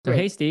So,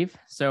 Great. hey, Steve.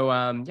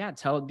 Yeah,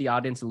 tell the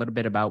audience a little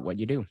bit about what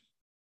you do.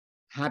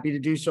 Happy to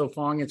do so,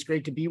 Phong. It's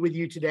great to be with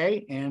you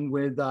today and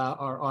with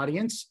our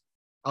audience.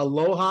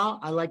 Aloha,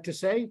 I like to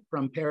say,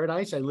 from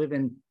paradise. I live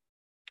in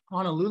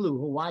Honolulu,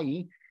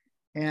 Hawaii,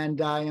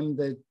 and I am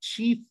the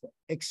Chief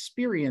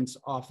Experience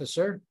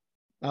Officer,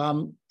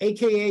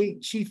 AKA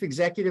Chief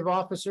Executive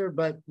Officer,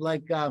 but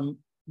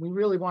we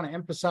really want to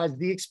emphasize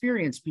the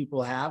experience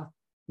people have.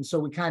 And so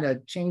we kind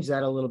of changed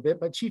that a little bit,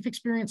 but Chief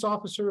Experience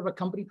Officer of a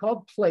company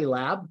called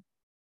PlayLab.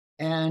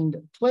 And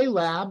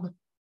PlayLab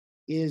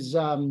is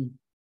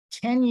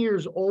 10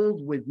 years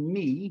old with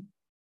me,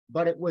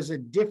 but it was a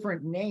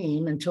different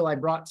name until I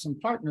brought some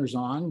partners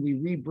on. We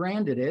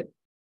rebranded it.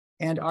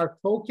 And our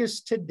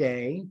focus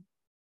today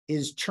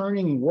is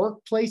turning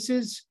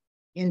workplaces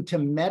into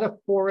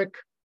metaphoric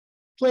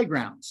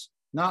playgrounds,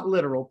 not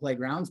literal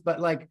playgrounds, but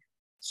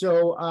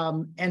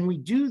and we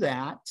do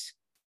that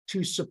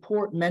to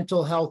support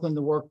mental health in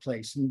the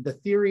workplace. And the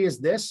theory is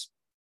this: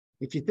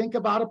 if you think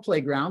about a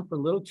playground for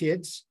little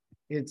kids,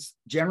 it's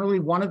generally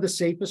one of the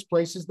safest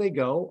places they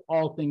go,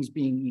 all things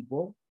being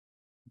equal.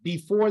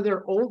 Before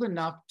they're old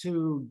enough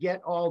to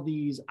get all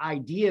these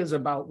ideas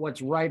about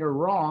what's right or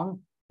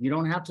wrong, you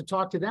don't have to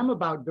talk to them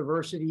about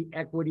diversity,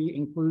 equity,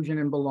 inclusion,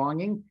 and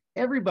belonging.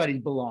 Everybody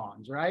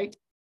belongs, right?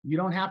 You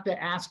don't have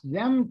to ask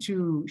them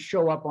to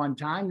show up on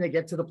time. They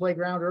get to the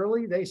playground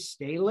early, they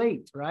stay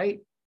late, right?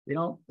 They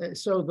don't.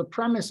 So the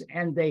premise,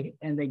 and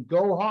they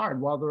go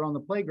hard while they're on the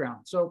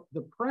playground. So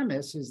the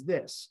premise is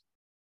this: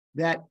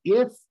 that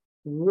if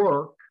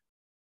work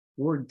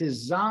were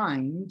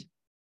designed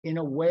in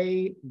a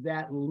way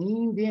that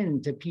leaned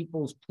into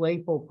people's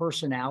playful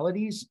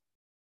personalities,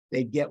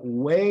 they'd get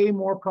way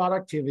more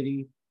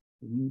productivity,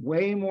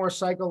 way more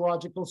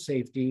psychological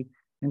safety.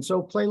 And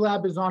so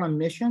PlayLab is on a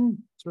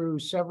mission through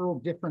several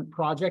different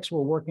projects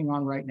we're working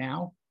on right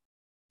now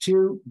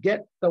to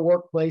get the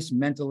workplace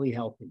mentally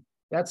healthy.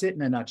 That's it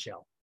in a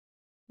nutshell.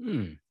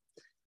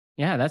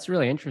 Yeah, that's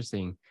really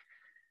interesting.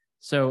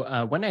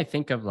 So when I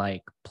think of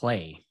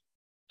play,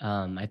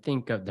 I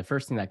think of the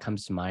first thing that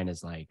comes to mind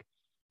is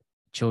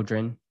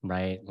children,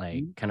 right?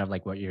 Kind of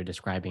like what you're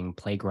describing,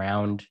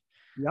 playground.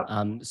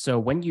 Yep. So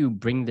when you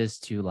bring this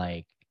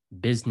to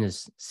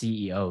business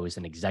CEOs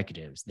and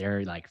executives,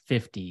 they're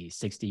 50,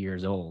 60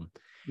 years old.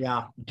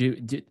 Yeah.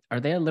 Are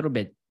they a little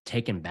bit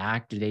taken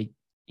back? Do they,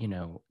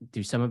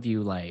 do some of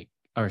you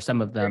or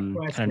some of them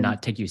kind of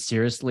not take you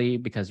seriously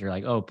because you're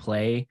oh,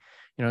 play,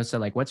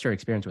 so what's your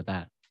experience with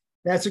that?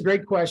 That's a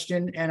great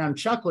question. And I'm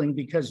chuckling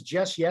because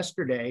just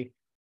yesterday,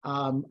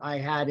 I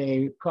had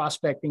a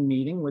prospecting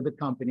meeting with a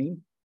company,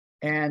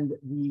 and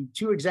the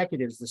two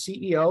executives, the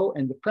CEO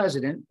and the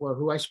president, were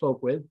who I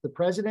spoke with. The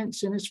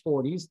president's in his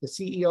 40s, the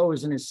CEO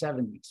is in his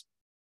 70s.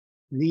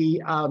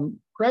 The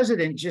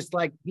president just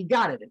he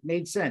got it. It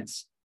made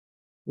sense.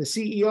 The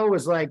CEO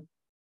was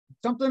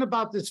something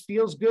about this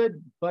feels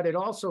good, but it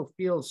also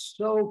feels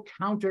so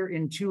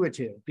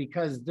counterintuitive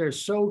because they're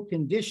so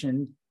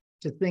conditioned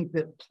to think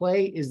that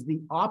play is the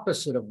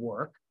opposite of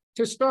work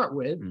to start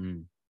with.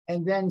 Mm-hmm.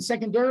 And then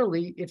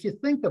secondarily, if you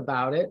think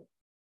about it,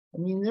 I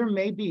mean, there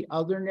may be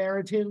other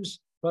narratives,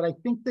 but I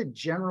think the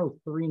general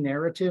three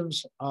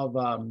narratives of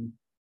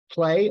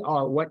play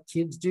are what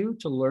kids do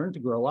to learn to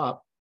grow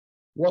up,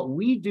 what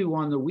we do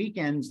on the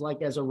weekends,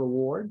 as a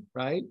reward,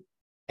 right?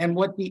 And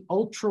what the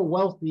ultra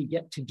wealthy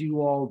get to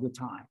do all the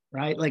time,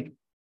 right?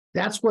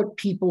 That's what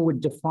people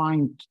would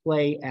define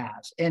play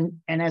as. And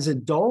as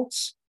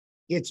adults,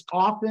 it's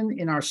often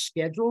in our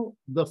schedule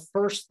the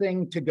first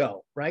thing to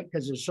go, right?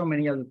 Because there's so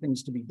many other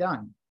things to be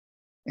done.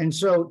 And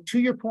so to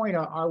your point,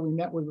 are we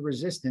met with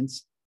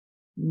resistance?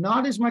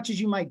 Not as much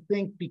as you might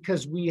think,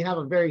 because we have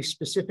a very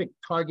specific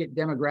target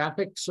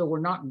demographic. So we're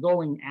not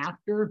going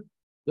after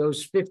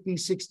those 50,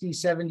 60,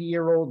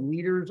 70-year-old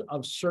leaders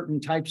of certain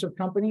types of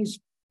companies.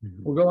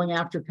 Mm-hmm. We're going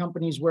after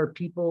companies where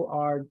people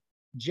are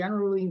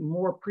generally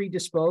more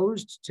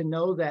predisposed to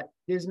know that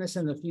business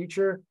in the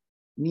future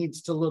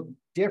needs to look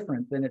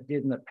different than it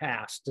did in the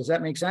past. Does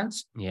that make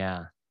sense?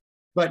 Yeah.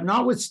 But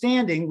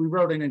notwithstanding, we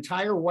wrote an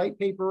entire white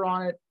paper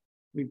on it.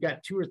 We've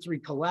got 2 or 3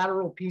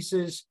 collateral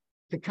pieces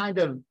to kind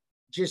of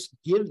just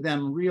give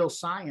them real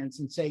science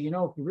and say, if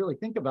you really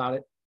think about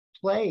it,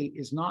 play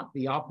is not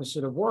the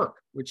opposite of work,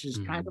 which is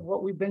kind of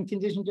what we've been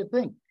conditioned to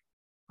think.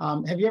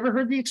 Have you ever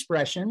heard the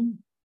expression,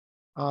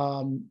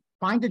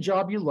 find a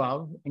job you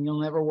love and you'll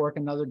never work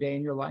another day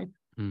in your life?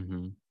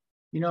 Mm-hmm.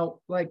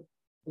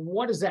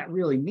 What does that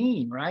really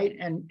mean, right?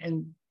 And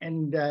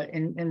in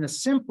the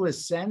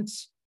simplest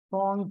sense,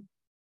 Phong,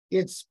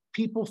 it's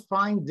people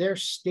find their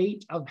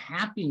state of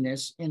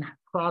happiness in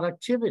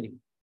productivity.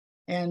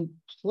 And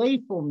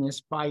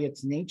playfulness by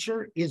its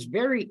nature is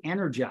very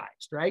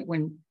energized, right?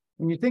 When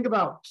you think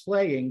about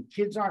playing,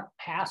 kids aren't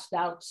passed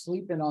out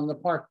sleeping on the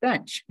park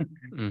bench.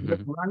 Mm-hmm.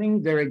 They're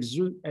running, they're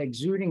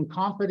exuding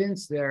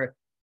confidence, they're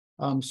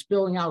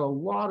spilling out a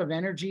lot of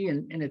energy,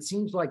 and it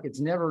seems like it's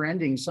never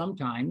ending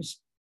sometimes.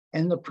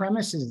 And the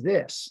premise is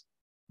this,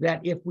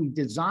 that if we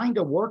designed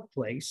a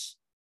workplace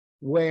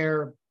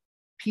where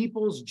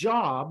people's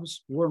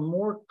jobs were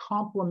more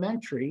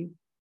complementary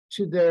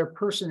to their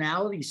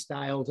personality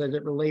styles as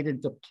it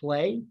related to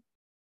play,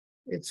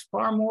 it's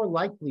far more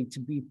likely to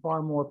be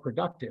far more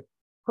productive.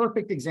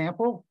 Perfect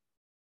example,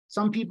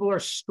 some people are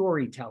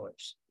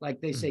storytellers.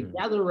 Like they say,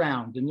 gather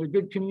around, and they're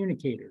good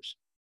communicators.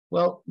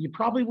 Well, you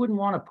probably wouldn't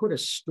want to put a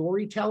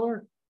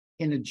storyteller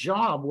in a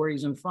job where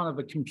he's in front of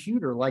a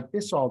computer like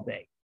this all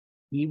day.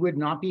 He would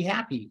not be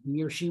happy.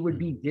 He or she would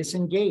be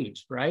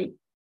disengaged, right?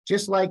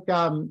 Just like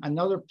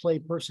another play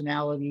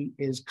personality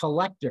is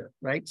collector,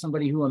 right?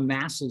 Somebody who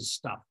amasses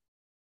stuff.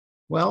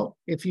 Well,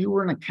 if you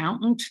were an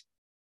accountant,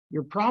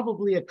 you're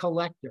probably a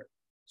collector.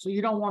 So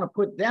you don't want to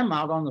put them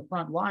out on the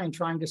front line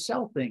trying to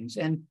sell things.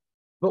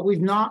 But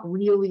we've not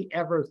really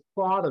ever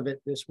thought of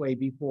it this way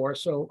before.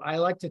 So I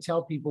like to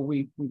tell people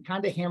we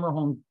kind of hammer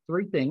home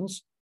three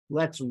things.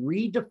 Let's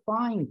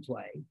redefine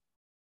play,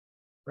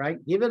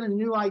 right? Give it a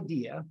new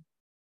idea.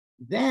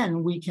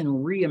 Then we can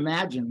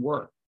reimagine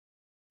work.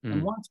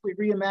 And once we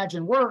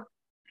reimagine work,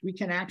 we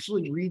can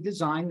actually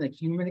redesign the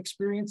human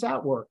experience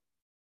at work.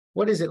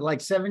 What is it,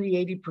 like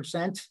 70,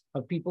 80%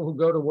 of people who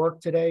go to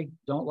work today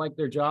don't like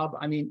their job?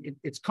 I mean,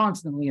 it's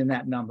constantly in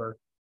that number.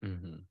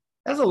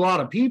 That's a lot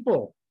of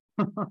people.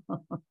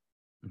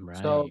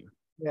 Right. So,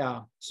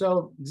 yeah.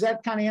 So does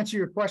that kind of answer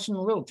your question?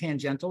 A little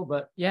tangential,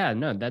 but. Yeah,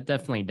 no, that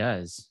definitely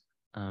does.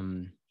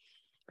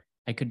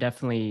 I could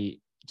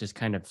definitely just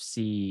kind of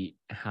see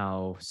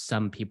how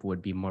some people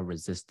would be more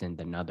resistant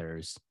than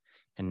others.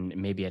 And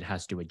maybe it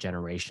has to do with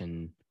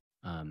generation,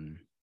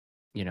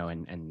 you know,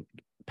 and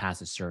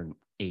past a certain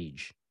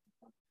age.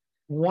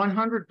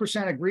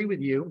 100% agree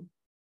with you.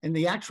 And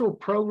the actual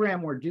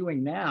program we're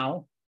doing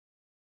now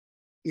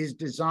is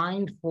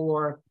designed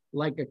for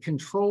like a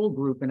control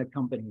group in a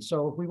company.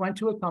 So if we went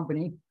to a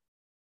company,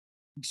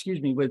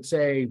 with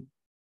say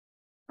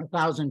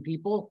 1,000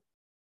 people,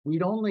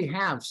 we'd only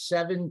have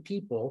 7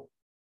 people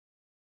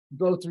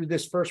go through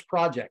this first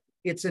project.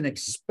 It's an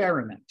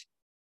experiment.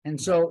 And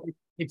so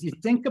if you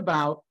think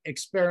about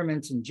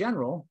experiments in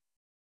general,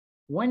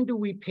 when do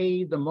we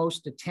pay the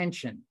most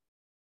attention?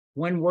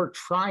 When we're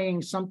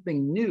trying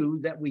something new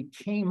that we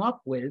came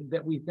up with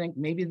that we think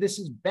maybe this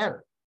is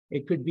better.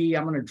 It could be,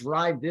 I'm going to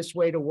drive this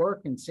way to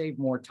work and save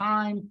more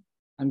time.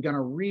 I'm going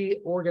to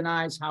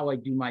reorganize how I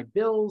do my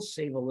bills,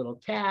 save a little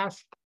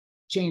cash,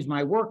 change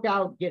my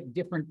workout, get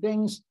different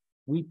things.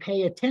 We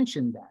pay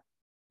attention to that.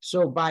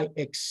 So by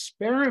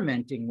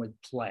experimenting with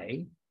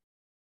play,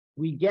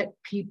 we get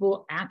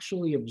people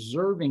actually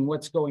observing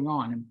what's going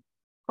on. And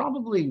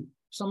probably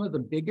some of the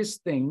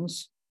biggest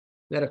things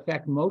that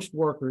affect most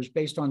workers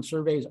based on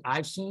surveys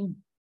I've seen,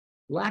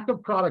 lack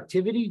of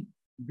productivity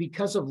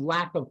because of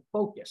lack of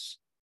focus.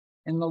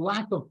 And the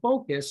lack of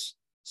focus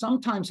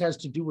sometimes has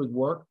to do with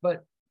work,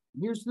 but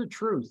here's the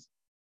truth.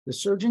 The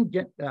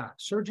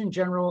Surgeon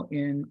General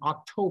in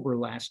October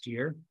last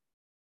year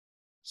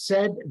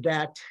said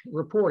that,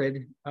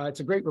 reported,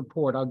 it's a great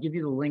report. I'll give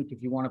you the link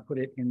if you want to put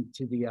it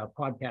into the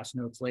podcast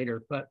notes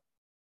later, but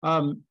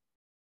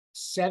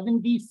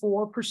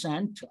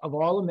 74% of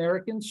all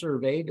Americans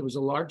surveyed, it was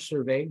a large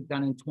survey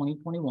done in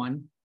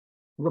 2021,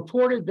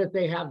 reported that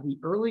they have the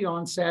early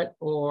onset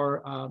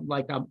or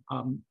like a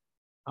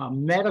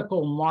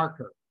medical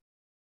marker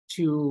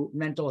to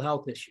mental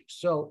health issues.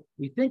 So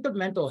we think of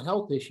mental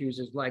health issues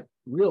as like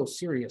real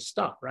serious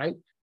stuff, right?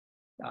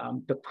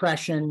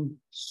 Depression,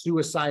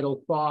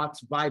 suicidal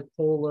thoughts,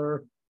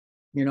 bipolar,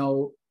 you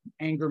know,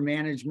 anger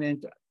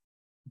management.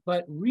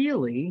 But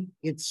really,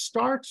 it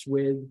starts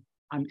with,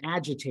 I'm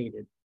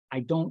agitated. I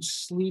don't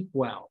sleep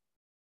well.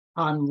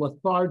 I'm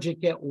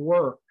lethargic at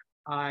work.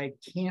 I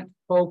can't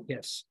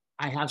focus.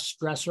 I have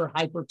stress or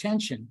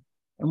hypertension.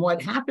 And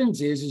what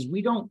happens is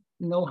we don't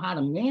know how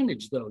to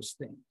manage those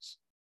things.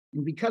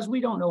 And because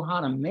we don't know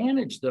how to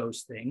manage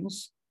those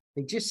things,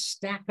 they just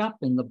stack up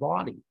in the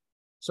body.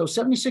 So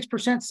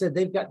 76% said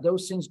they've got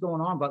those things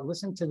going on, but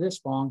listen to this,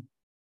 Phong,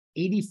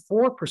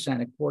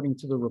 84%, according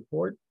to the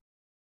report,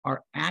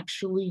 are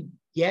actually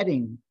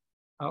getting,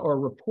 or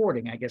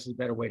reporting, I guess is a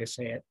better way to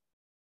say it,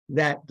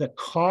 that the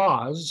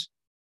cause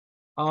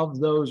of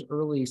those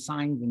early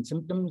signs and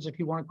symptoms, if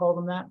you want to call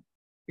them that,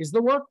 is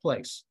the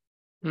workplace.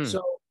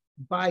 So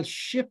by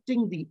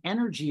shifting the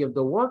energy of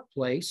the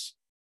workplace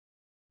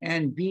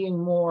and being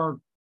more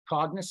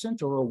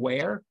cognizant or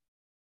aware,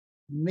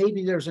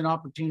 maybe there's an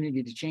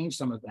opportunity to change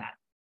some of that.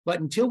 But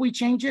until we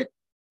change it,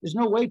 there's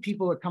no way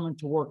people are coming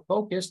to work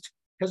focused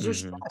because they're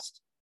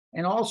stressed.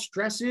 And all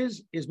stress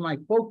is my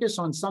focus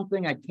on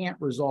something I can't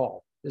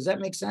resolve. Does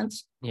that make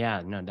sense?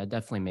 Yeah, no, that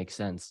definitely makes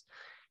sense.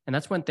 And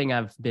that's one thing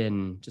I've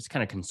been just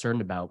kind of concerned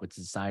about with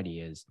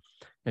society is,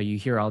 you know, you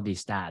hear all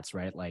these stats,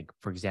 right? Like,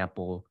 for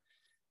example,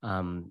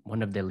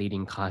 one of the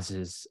leading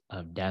causes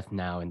of death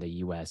now in the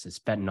US is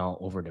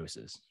fentanyl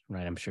overdoses,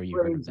 right? I'm sure you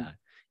heard of that.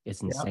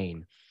 It's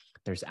insane.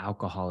 There's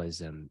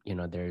alcoholism, you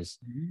know, there's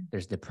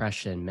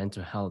depression,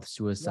 mental health,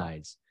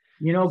 suicides.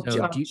 You know,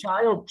 so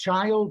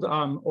child,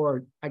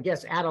 or I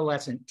guess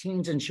adolescent,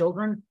 teens and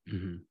children,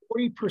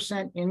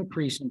 40%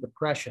 increase in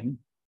depression.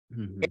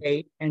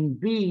 A, and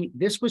B,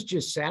 this was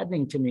just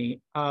saddening to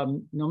me.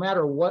 No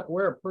matter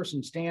where a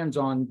person stands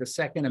on the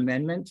Second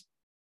Amendment,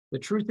 The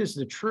truth is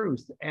the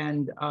truth.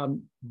 And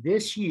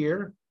this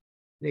year,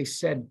 they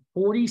said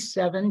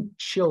 47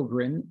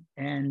 children,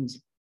 and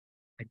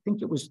I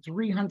think it was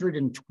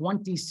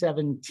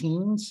 327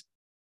 teens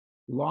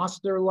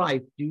lost their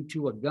life due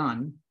to a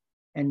gun.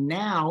 And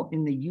now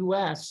in the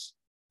US,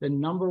 the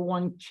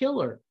 #1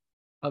 killer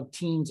of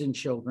teens and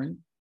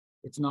children,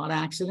 it's not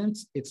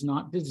accidents, it's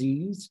not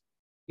disease,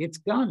 it's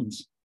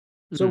guns.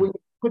 So when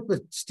you put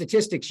the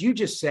statistics you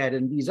just said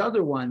and these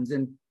other ones,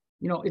 and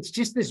it's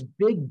just this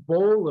big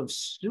bowl of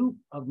soup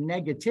of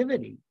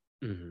negativity.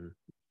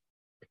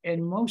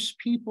 And most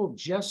people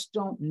just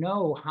don't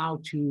know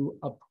how to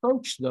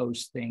approach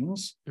those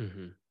things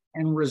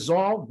and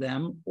resolve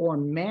them or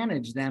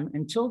manage them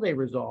until they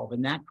resolve.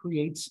 And that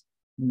creates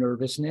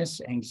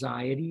nervousness,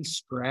 anxiety,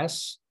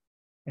 stress.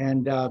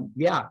 And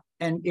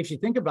and if you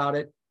think about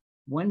it,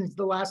 when is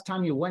the last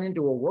time you went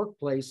into a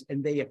workplace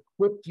and they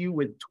equipped you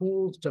with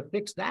tools to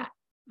fix that?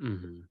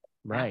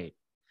 Right.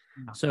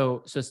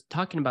 So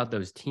talking about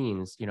those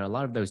teens, a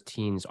lot of those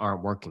teens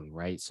aren't working,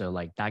 right? So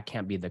like that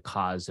can't be the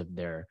cause of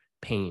their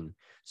pain.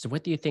 So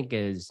what do you think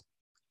is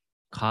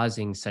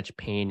causing such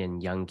pain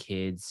in young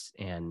kids,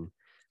 and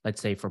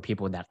let's say for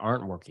people that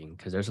aren't working?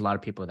 Because there's a lot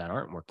of people that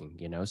aren't working,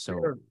 so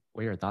Sure.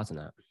 what are your thoughts on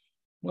that?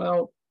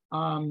 Well,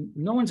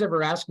 no one's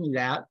ever asked me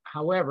that.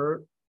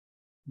 However,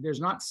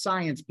 there's not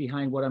science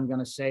behind what I'm going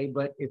to say,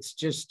 but it's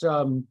just,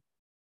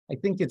 I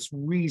think it's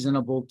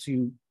reasonable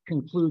to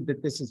conclude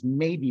that this is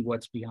maybe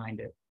what's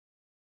behind it.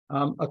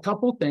 A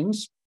couple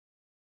things.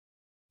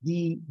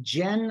 The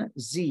Gen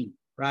Z,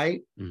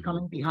 right,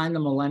 coming behind the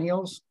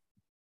millennials,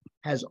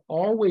 has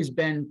always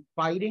been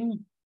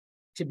fighting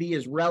to be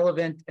as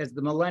relevant as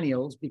the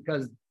millennials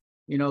because,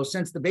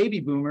 since the baby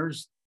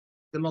boomers,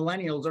 the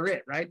millennials are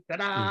it, right?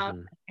 Ta-da!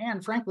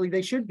 And frankly,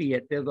 they should be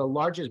it. They're the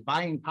largest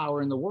buying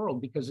power in the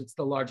world because it's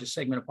the largest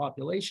segment of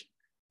population.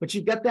 But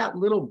you've got that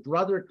little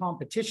brother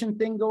competition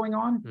thing going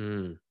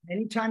on.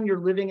 Anytime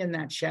you're living in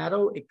that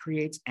shadow, it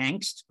creates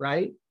angst,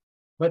 right?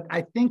 But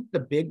I think the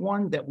big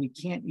one that we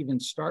can't even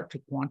start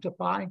to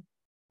quantify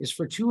is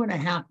for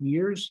 2.5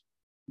 years,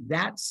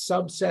 that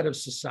subset of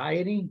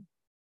society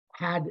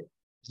had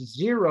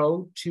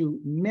zero to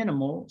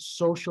minimal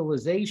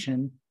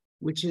socialization,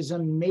 which is a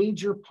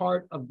major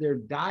part of their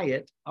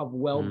diet of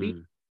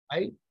well-being,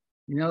 right?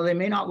 They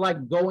may not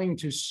like going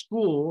to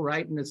school,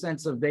 right? In the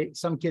sense of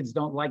some kids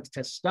don't like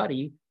to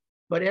study,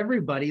 but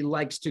everybody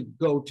likes to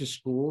go to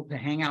school to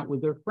hang out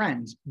with their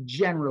friends,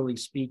 generally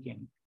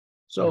speaking.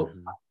 So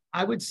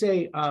I would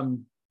say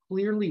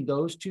clearly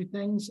those two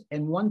things.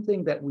 And one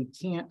thing that we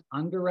can't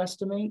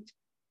underestimate,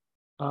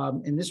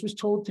 and this was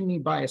told to me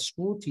by a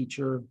school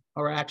teacher,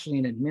 or actually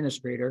an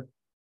administrator,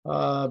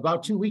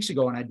 about 2 weeks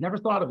ago, and I'd never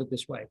thought of it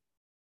this way.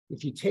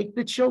 If you take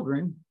the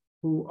children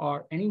who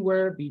are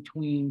anywhere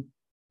between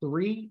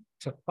 3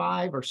 to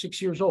 5 or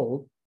 6 years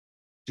old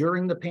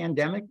during the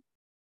pandemic,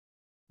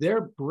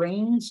 their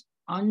brains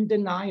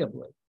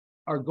undeniably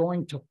are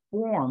going to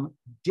form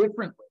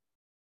differently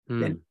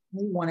than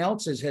anyone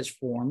else's has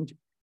formed.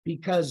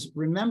 Because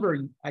remember,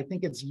 I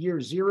think it's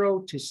year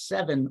 0 to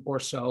 7 or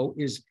so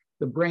is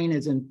the brain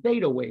is in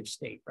theta wave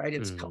state, right?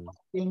 It's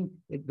collecting,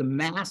 the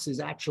mass is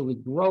actually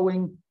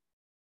growing.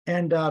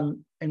 And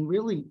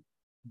really,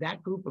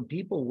 that group of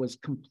people was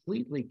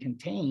completely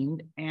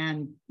contained.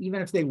 And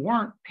even if they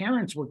weren't,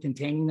 parents were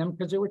containing them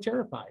because they were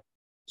terrified.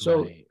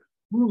 So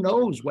who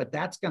knows what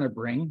that's going to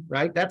bring,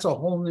 right? That's a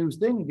whole new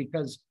thing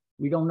because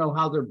we don't know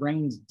how their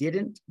brains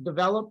didn't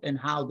develop and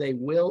how they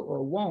will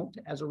or won't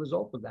as a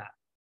result of that.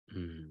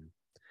 Does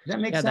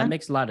that make sense? That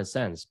makes a lot of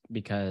sense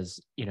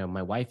because,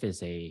 my wife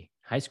is a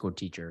high school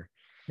teacher,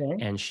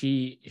 and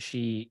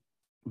she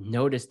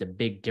noticed a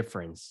big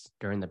difference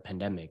during the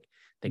pandemic.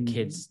 The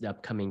kids, the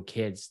upcoming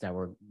kids that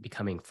were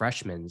becoming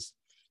freshmen,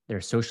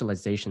 their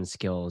socialization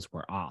skills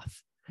were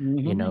off,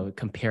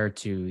 compared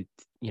to,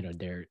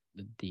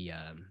 the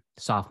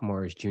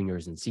sophomores,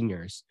 juniors, and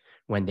seniors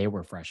when they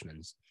were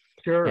freshmen.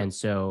 Sure. And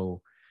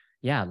so,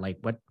 like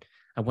what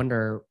I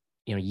wonder,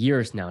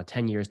 years now,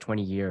 10 years,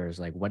 20 years,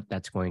 like what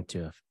that's going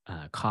to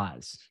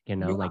cause,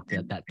 like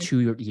that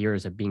 2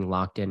 years of being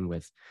locked in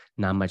with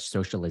not much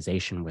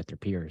socialization with their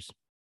peers.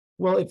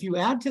 Well, if you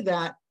add to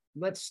that,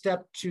 let's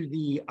step to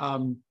the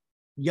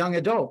young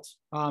adults.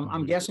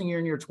 I'm guessing you're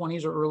in your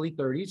 20s or early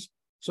 30s.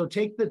 So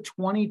take the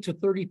 20 to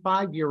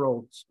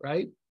 35-year-olds,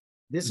 right?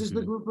 This is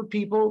the group of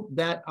people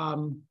that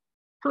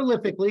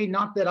prolifically,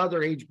 not that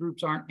other age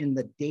groups aren't in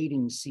the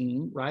dating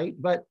scene, right?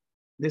 But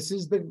this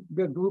is the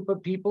group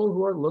of people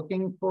who are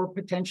looking for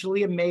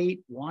potentially a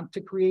mate, want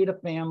to create a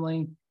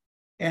family.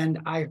 And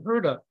I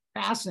heard a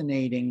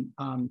fascinating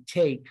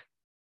take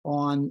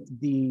on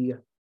the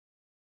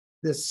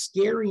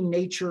scary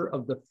nature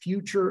of the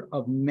future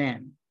of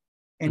men.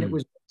 And it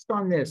was based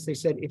on this. They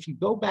said, if you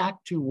go back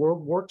to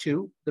World War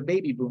II, the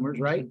baby boomers,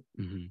 right?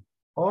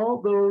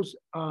 All those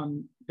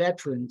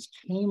veterans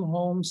came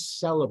home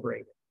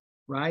celebrated,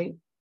 right?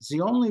 It's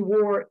the only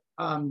war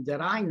that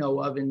I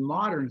know of in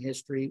modern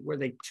history where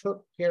they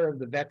took care of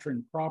the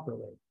veteran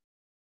properly.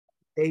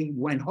 They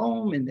went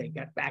home and they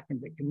got back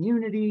into the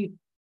community,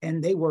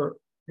 and they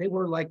they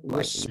were like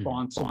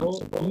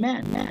responsible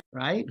men,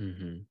 right?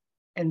 Mm-hmm.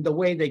 And the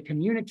way they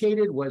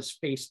communicated was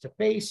face to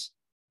face.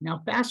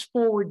 Now, fast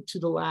forward to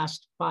the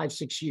last 5,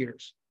 6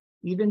 years,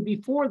 even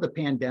before the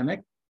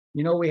pandemic,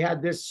 we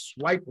had this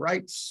swipe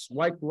right,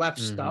 swipe left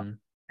stuff,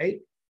 right?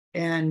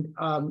 And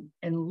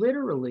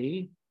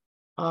literally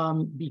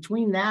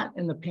between that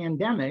and the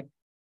pandemic,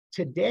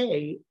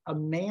 today, a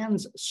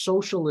man's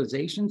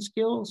socialization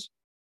skills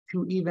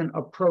to even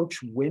approach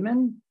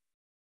women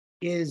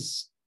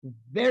is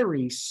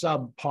very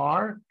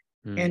subpar.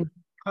 And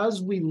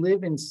because we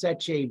live in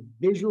such a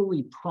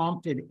visually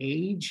prompted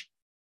age,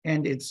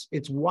 and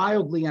it's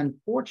wildly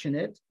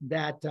unfortunate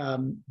that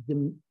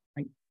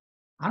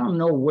I don't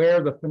know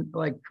where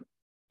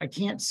I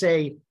can't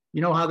say,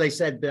 how they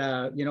said,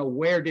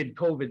 where did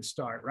COVID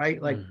start, right?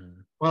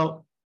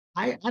 Well,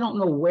 I don't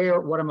know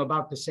what I'm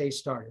about to say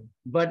started,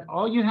 but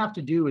all you have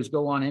to do is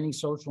go on any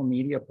social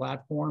media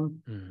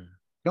platform.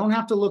 Don't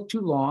have to look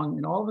too long.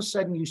 And all of a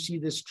sudden you see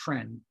this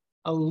trend,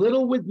 a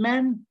little with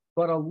men,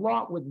 but a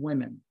lot with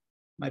women.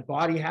 My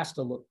body has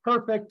to look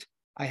perfect.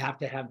 I have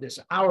to have this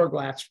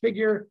hourglass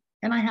figure,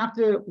 and I have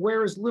to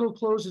wear as little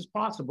clothes as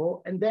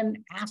possible, and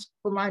then ask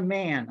for my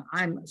man.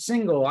 I'm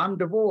single, I'm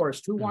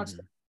divorced, who wants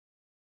to?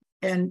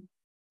 And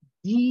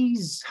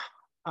these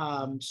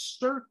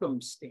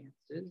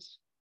circumstances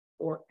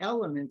or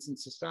elements in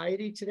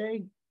society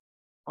today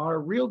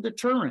are real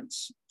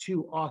deterrents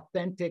to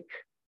authentic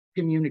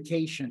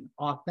communication,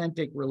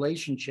 authentic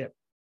relationship.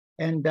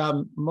 And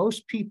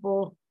most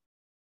people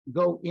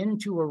go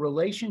into a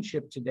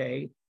relationship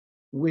today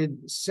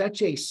with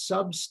such a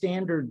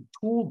substandard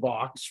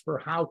toolbox for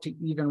how to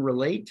even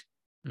relate.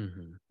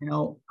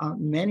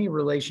 Many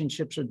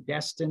relationships are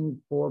destined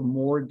for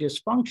more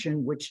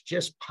dysfunction, which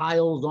just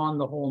piles on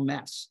the whole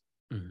mess.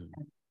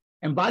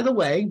 And by the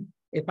way,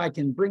 if I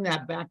can bring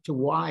that back to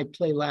why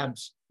Play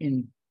Labs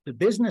in the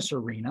business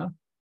arena,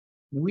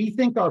 we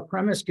think our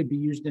premise could be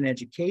used in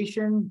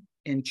education,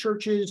 in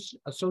churches,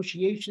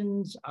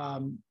 associations,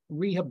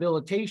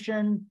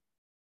 rehabilitation.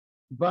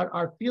 But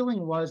our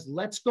feeling was,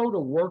 let's go to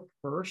work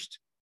first,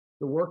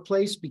 the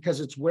workplace, because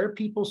it's where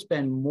people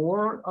spend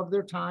more of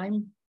their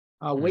time,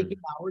 waking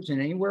hours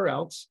than anywhere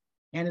else.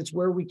 And it's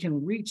where we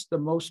can reach the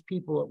most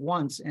people at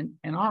once.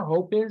 And our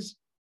hope is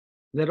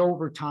that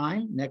over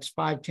time, next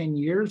 5, 10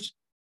 years,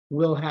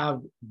 we'll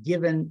have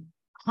given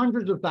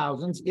hundreds of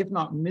thousands, if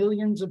not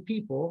millions of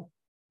people,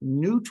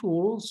 new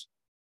tools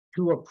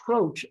to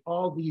approach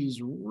all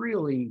these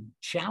really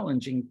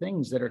challenging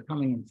things that are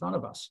coming in front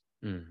of us.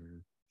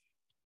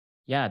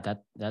 Yeah,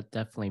 that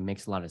definitely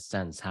makes a lot of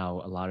sense.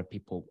 How a lot of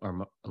people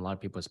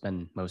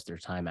spend most of their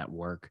time at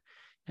work,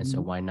 and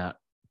so why not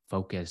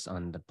focus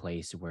on the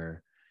place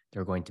where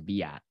they're going to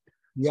be at?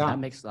 So that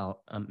makes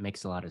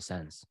a lot of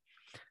sense.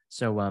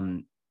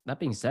 So that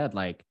being said,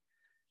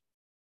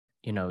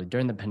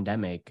 during the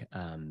pandemic,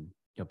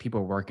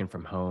 people were working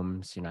from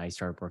home. So, I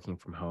started working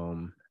from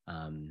home.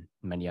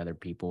 Many other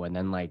people, and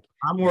then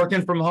I'm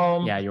working from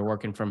home. Yeah, you're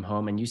working from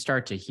home, and you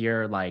start to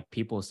hear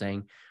people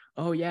saying,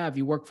 oh yeah, if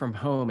you work from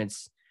home, it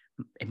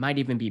might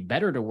even be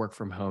better to work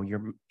from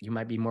home. You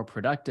might be more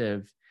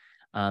productive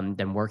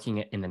than working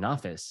in an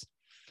office.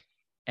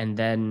 And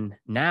then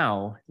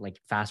now,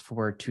 fast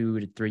forward 2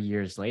 to 3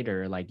 years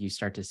later, you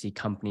start to see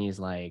companies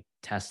like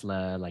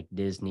Tesla, like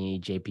Disney,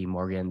 JP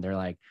Morgan. They're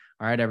like,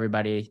 all right,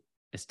 everybody,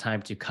 it's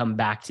time to come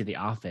back to the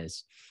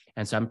office.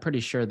 And so I'm pretty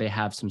sure they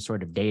have some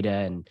sort of data,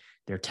 and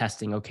they're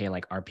testing, okay,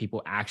 are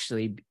people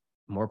actually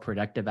more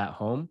productive at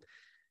home?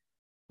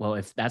 Well,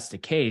 if that's the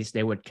case,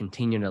 they would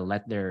continue to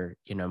let their,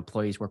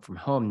 employees work from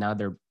home. Now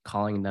they're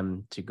calling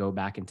them to go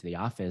back into the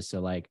office.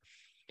 So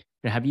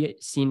have you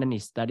seen any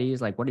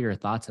studies? What are your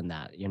thoughts on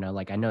that?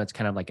 I know it's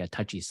kind of a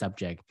touchy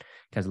subject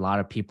because a lot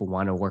of people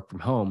want to work from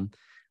home,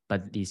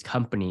 but these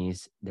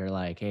companies, they're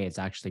like, hey, it's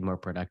actually more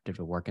productive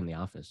to work in the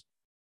office.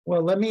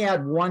 Well, let me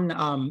add one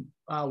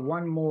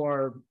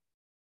more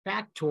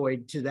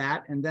factoid to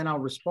that, and then I'll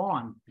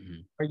respond.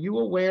 Are you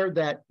aware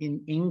that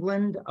in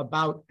England,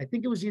 I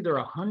think it was either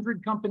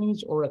 100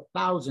 companies or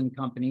 1,000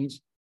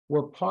 companies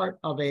were part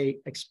of a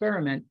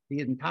experiment the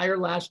entire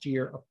last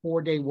year, a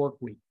 4-day work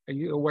week? Are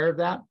you aware of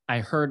that? I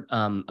heard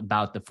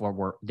about the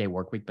 4-day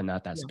work week, but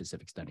not that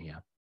specific study.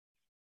 Yeah.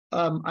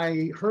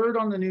 I heard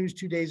on the news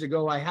 2 days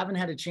ago. I haven't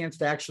had a chance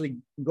to actually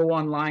go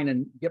online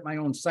and get my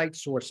own site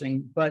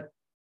sourcing, but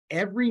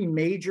every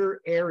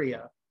major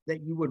area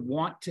that you would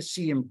want to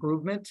see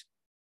improvement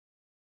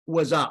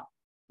was up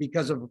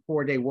because of a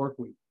 4-day work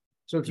week.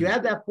 So if you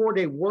add that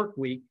 4-day work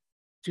week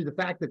to the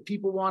fact that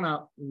people want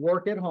to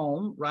work at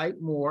home, right,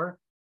 more,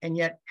 and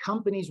yet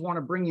companies want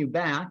to bring you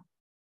back.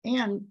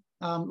 And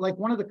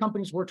one of the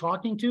companies we're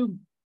talking to,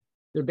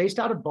 they're based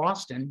out of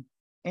Boston.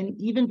 And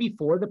even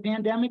before the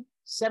pandemic,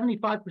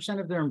 75%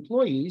 of their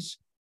employees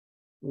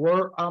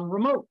were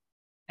remote.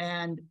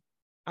 And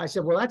I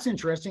said, well, that's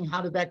interesting.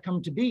 How did that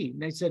come to be?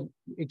 And they said,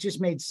 it just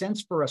made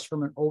sense for us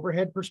from an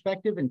overhead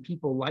perspective, and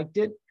people liked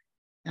it.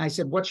 And I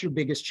said, what's your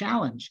biggest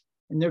challenge?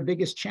 And their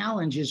biggest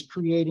challenge is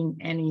creating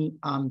any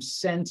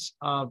sense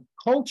of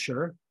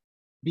culture,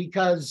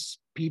 because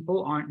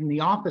people aren't in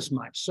the office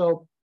much.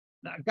 So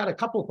I've got a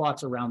couple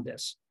thoughts around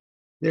this.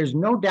 There's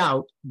no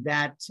doubt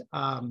that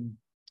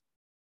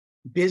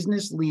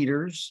business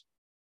leaders,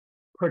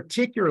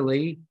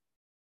 particularly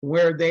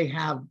where they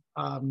have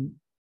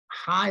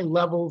high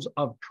levels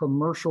of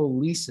commercial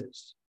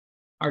leases,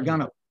 are going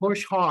to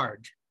push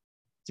hard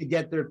to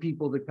get their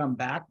people to come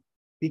back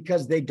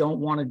because they don't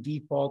want to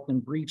default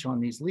and breach on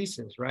these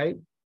leases, right?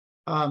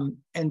 And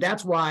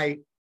that's why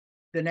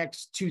the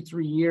next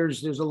 2-3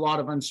 years, there's a lot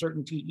of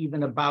uncertainty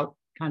even about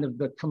kind of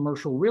the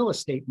commercial real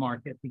estate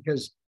market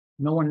because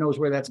no one knows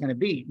where that's going to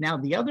be. Now,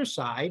 the other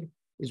side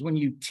is when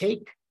you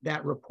take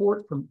that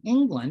report from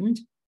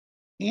England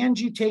and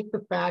you take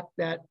the fact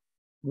that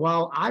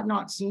while I've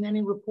not seen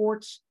any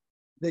reports,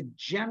 the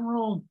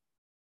general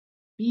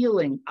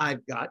feeling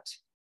I've got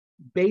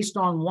based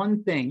on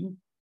one thing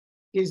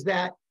is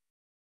that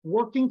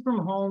working from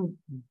home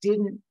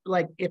didn't,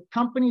 like, if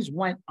companies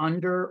went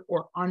under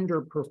or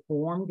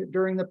underperformed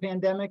during the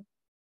pandemic,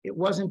 it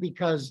wasn't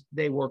because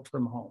they worked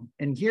from home.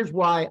 And here's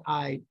why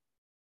I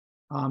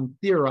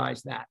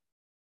theorize that.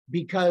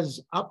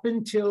 Because up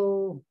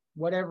until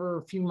whatever,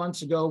 a few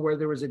months ago, where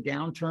there was a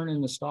downturn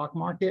in the stock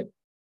market,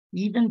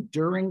 even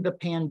during the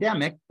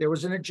pandemic, there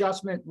was an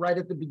adjustment right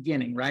at the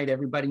beginning, right?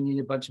 Everybody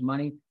needed a bunch of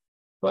money,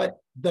 but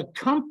the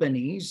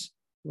companies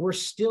were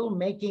still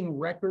making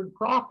record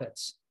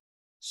profits.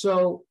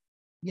 So,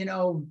 you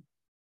know,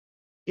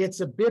 it's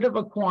a bit of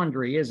a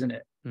quandary, isn't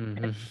it?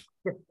 Mm-hmm.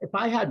 If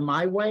I had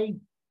my way,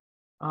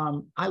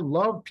 I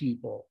love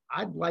people.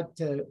 I'd like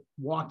to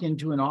walk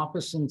into an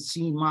office and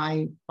see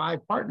my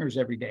 5 partners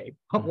every day.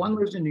 Mm-hmm. One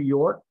lives in New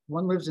York,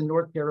 one lives in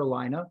North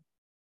Carolina,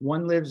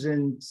 one lives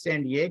in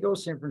San Diego,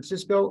 San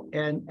Francisco,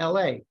 and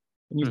LA.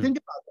 And you think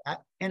about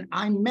that, and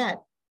I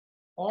met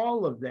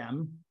all of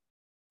them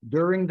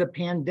during the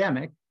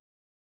pandemic,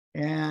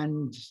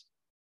 and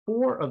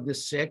 4 of the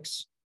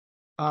 6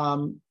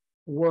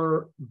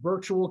 were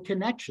virtual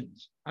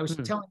connections. I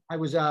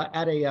was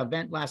at a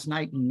event last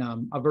night,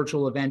 in a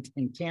virtual event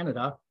in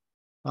Canada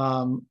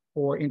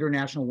for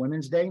International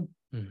Women's Day.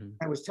 Mm-hmm.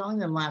 I was telling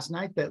them last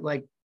night that,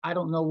 like, I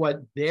don't know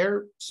what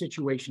their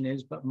situation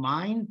is, but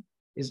mine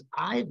is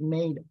I've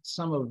made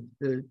some of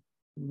the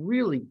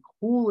really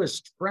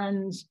coolest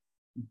friends,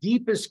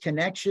 deepest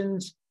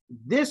connections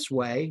this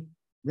way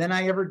than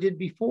I ever did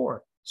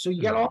before. So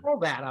you got all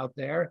that out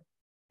there.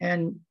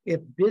 And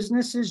if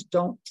businesses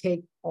don't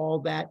take all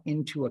that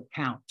into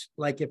account,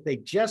 like if they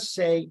just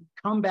say,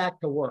 come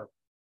back to work,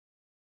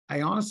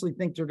 I honestly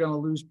think they're going to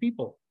lose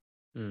people.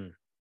 Mm-hmm.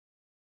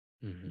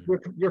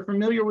 You're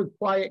familiar with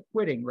quiet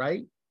quitting,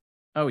 right?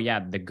 Oh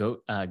yeah, the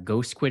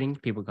ghost quitting.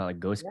 People call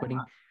it ghost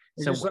quitting.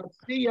 So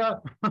see ya.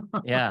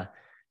 Yeah.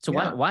 So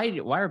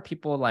why are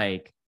people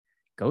like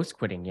ghost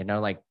quitting? You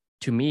know, like,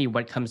 to me,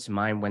 what comes to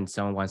mind when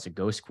someone wants to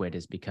ghost quit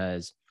is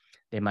because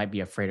they might be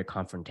afraid of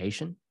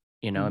confrontation.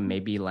 You know, and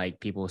maybe like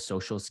people's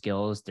social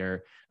skills,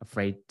 they're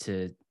afraid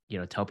to, you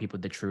know, tell people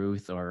the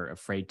truth or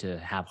afraid to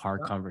have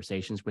hard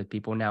conversations with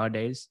people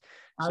nowadays.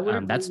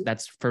 So,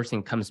 that's first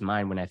thing comes to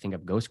mind when I think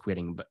of ghost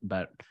quitting,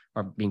 but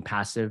or being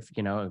passive,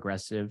 you know,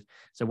 aggressive.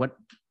 So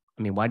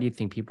why do you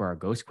think people are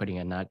ghost quitting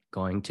and not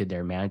going to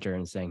their manager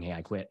and saying, hey,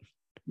 I quit?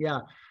 Yeah.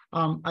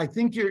 I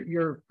think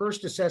your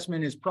first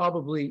assessment is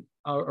probably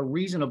a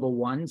reasonable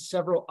one.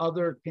 Several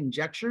other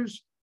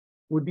conjectures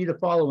would be the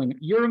following.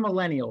 You're a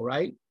millennial,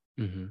 right?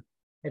 Mm-hmm.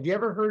 Have you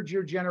ever heard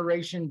your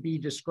generation be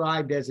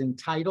described as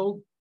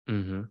entitled?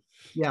 Mm-hmm.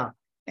 Yeah.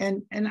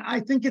 And I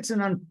think it's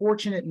an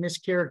unfortunate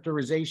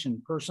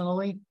mischaracterization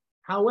personally.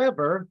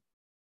 However,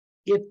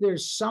 if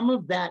there's some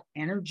of that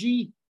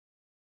energy,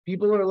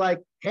 people are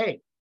like,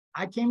 hey,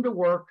 I came to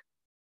work,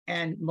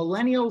 and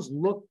millennials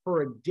look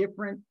for a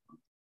different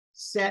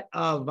set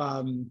of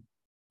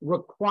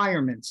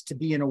requirements to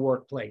be in a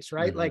workplace,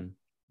 right? Mm-hmm. Like,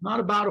 not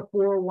about a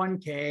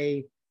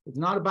 401k. It's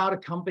not about a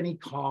company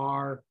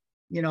car.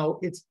 You know,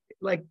 it's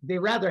like they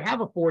rather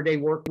have a 4-day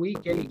work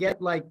week and you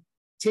get like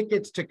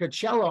tickets to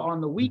Coachella on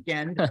the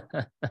weekend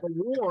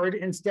reward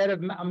instead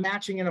of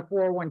matching in a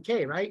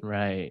 401k, right?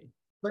 Right.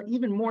 But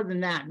even more than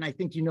that, and I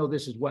think you know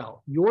this as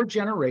well, your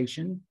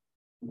generation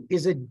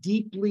is a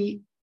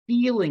deeply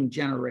feeling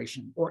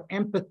generation, or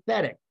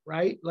empathetic,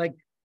 right? Like,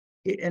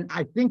 and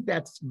I think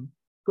that's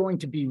going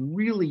to be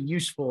really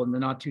useful in the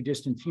not too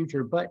distant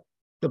future. But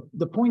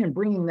the point in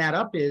bringing that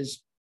up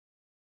is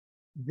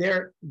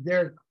there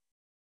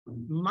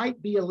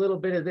might be a little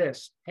bit of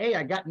this. Hey,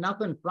 I got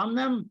nothing from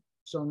them,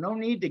 so no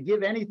need to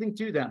give anything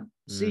to them.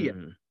 See ya.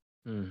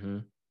 Mm-hmm.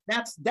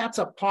 That's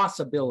a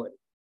possibility.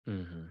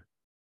 Mm-hmm.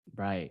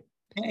 Right.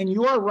 And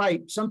you are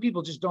right. Some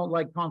people just don't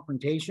like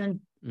confrontation.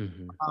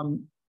 Mm-hmm.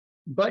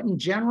 But in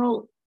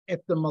general, if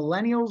the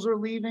millennials are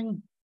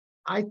leaving,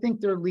 I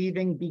think they're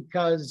leaving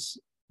because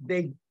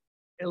they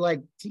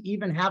like to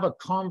even have a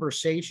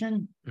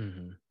conversation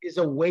is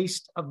a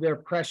waste of their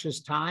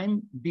precious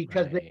time,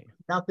 because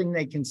nothing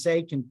they can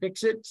say can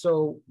fix it.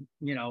 So,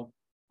 you know,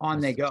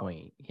 That's they go.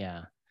 Point.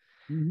 Yeah.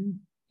 Mm-hmm.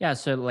 Yeah.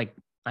 So like,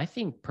 I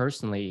think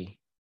personally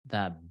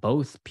that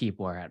both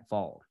people are at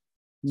fault.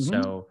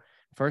 Mm-hmm. So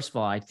first of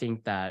all, I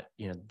think that,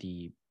 you know,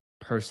 the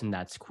person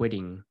that's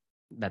quitting,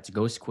 that's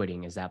ghost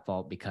quitting, is at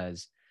fault,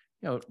 because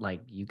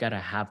like you got to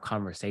have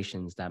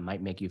conversations that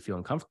might make you feel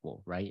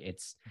uncomfortable, right?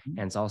 And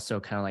it's also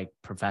kind of like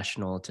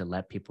professional to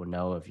let people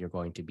know if you're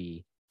going to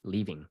be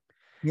leaving.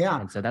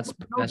 Yeah. And so that's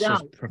No doubt.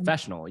 just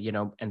professional,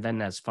 and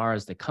then as far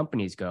as the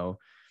companies go,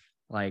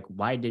 like,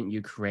 why didn't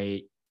you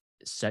create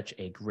such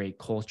a great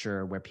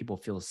culture where people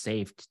feel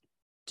safe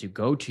to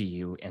go to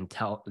you and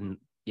tell,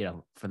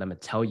 for them to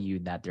tell you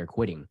that they're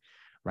quitting,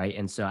 right?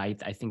 And so I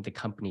think the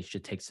company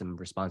should take some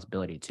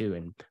responsibility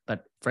too.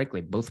 But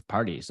frankly, both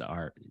parties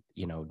are,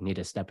 need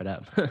to step it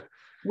up.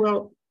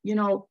 Well,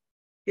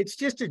 it's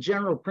just a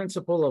general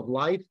principle of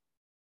life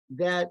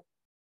that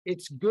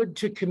it's good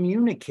to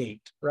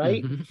communicate,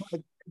 right? Mm-hmm.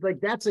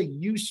 Like that's a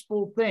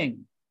useful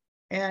thing.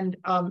 And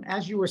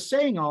as you were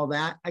saying all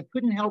that, I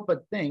couldn't help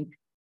but think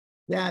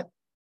that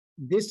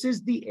this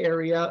is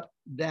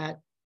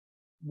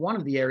one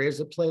of the areas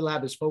that Play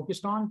Lab is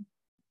focused on,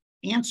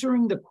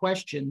 answering the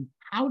question,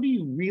 how do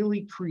you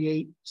really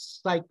create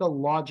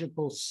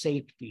psychological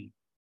safety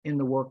in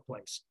the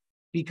workplace?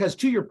 Because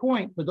to your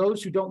point, for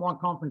those who don't want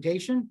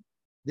confrontation,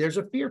 there's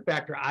a fear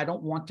factor. I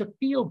don't want to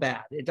feel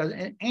bad. It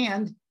doesn't,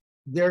 and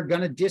they're going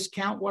to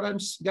discount what I'm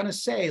going to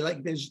say.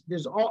 Like there's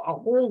a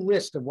whole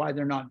list of why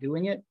they're not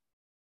doing it.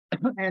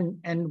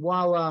 And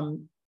while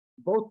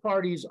both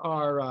parties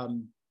are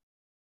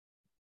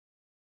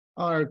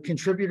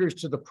contributors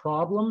to the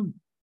problem,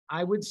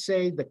 I would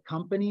say the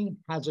company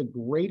has a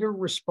greater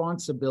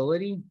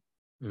responsibility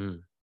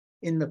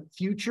in the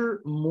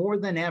future more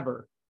than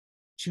ever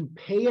to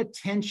pay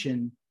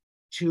attention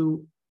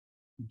to,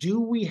 do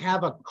we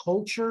have a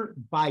culture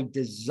by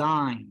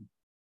design?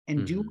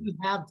 And do we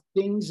have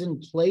things in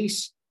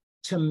place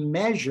to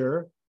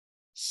measure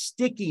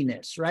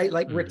stickiness, right?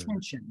 Like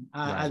retention,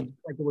 right. I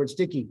like the word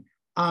sticky.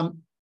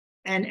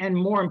 And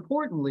more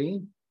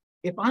importantly,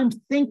 if I'm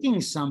thinking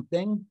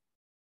something,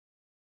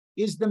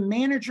 is the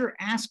manager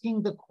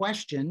asking the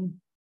question,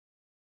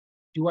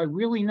 do I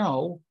really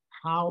know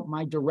how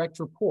my direct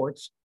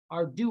reports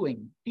are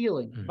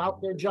feeling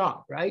about their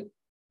job, right?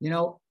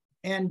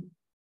 And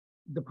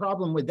the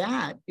problem with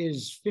that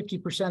is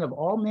 50% of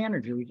all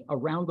managers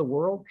around the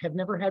world have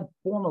never had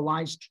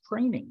formalized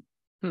training.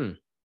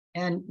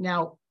 And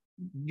now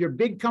your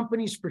big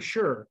companies for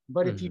sure,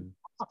 but if you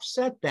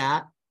offset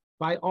that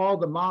by all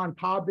the mom and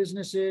pop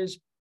businesses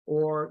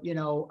or,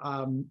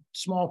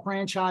 small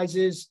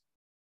franchises,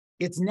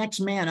 it's next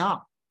man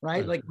up,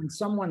 right? Like when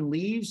someone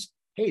leaves,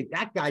 hey,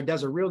 that guy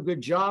does a real good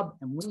job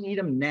and we need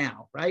him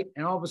now, right?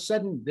 And all of a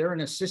sudden they're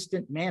an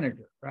assistant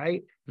manager,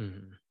 right?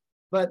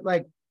 But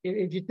like,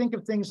 if you think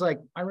of things like,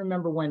 I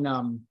remember when,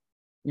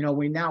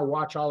 we now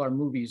watch all our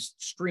movies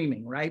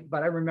streaming, right?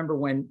 But I remember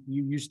when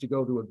you used to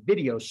go to a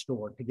video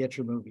store to get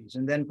your movies.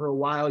 And then for a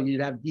while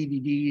you'd have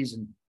DVDs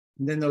and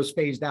then those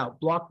phased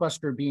out,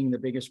 Blockbuster being the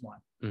biggest one.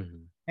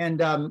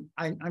 And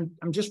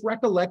I'm just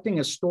recollecting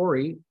a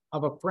story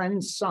of a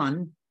friend's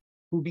son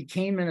who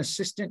became an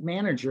assistant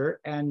manager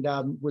and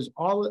was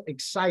all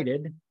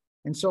excited.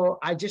 And so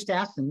I just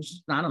asked him,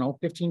 I don't know,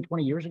 15,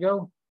 20 years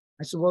ago.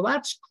 I said, well,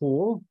 that's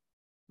cool.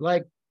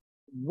 Like,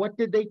 what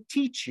did they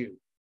teach you?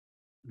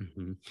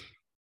 And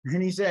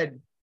he said,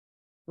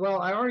 well,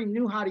 I already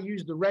knew how to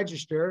use the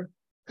register.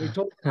 They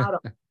told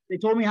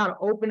me how to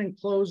open and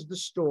close the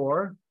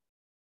store.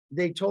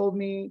 They told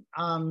me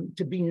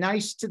to be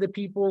nice to the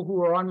people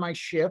who are on my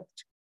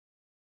shift.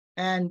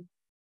 And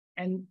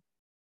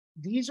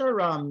these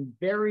are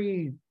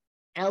very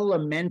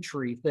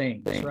elementary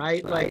things,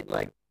 right?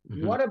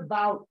 What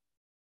about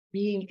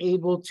being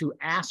able to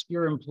ask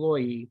your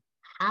employee,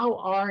 how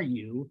are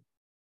you?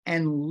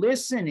 And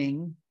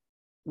listening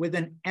with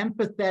an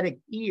empathetic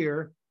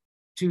ear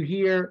to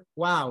hear,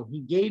 wow, he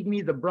gave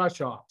me the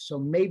brush off, so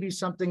maybe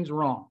something's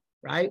wrong,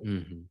 right?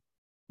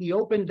 He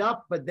opened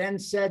up, but then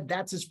said,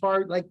 that's as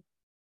far, like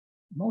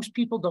most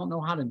people don't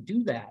know how to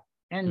do that.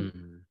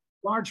 And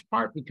large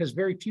part because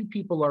very few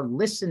people are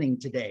listening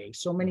today.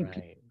 So many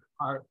people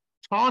are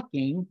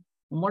talking.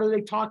 And what are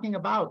they talking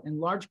about? In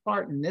large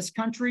part in this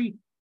country,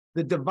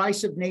 the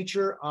divisive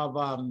nature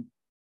of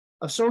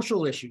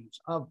social issues,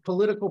 of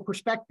political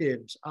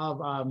perspectives,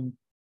 of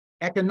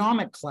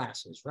economic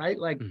classes, right?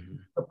 Like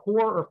the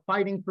poor are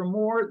fighting for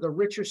more, the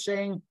rich are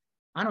saying,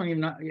 I don't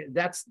even know,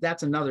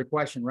 that's another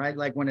question, right?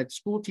 Like when a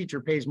school teacher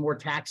pays more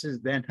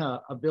taxes than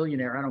a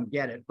billionaire, I don't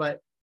get it.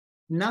 But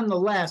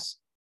nonetheless,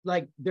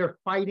 like they're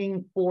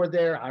fighting for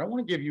I don't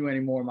want to give you any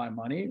more of my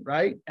money,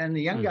 right? And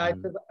the young guy,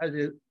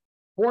 the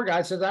poor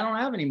guy says, I don't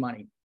have any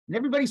money. And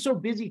everybody's so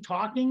busy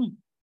talking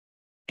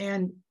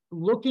and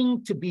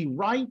looking to be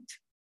right.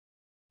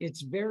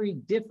 It's very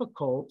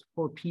difficult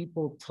for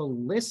people to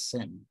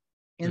listen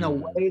in a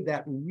way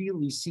that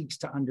really seeks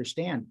to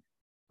understand.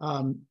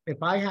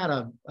 If I had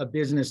a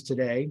business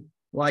today,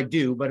 well, I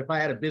do, but if I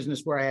had a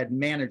business where I had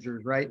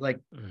managers, right? Like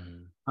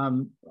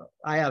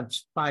I have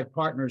 5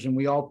 partners and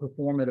we all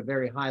perform at a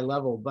very high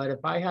level. But if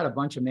I had a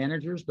bunch of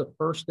managers, the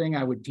first thing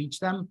I would teach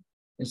them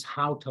is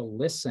how to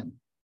listen.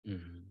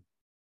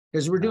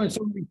 Because we're doing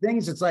so many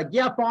things. It's like,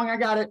 yeah, Phong, I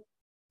got it.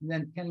 And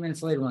then 10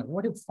 minutes later, I'm like,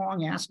 what did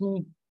Phong ask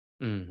me?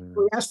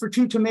 We ask for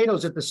 2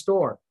 tomatoes at the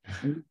store,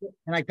 and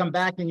I come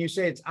back and you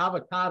say it's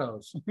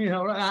avocados. I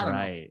don't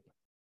know.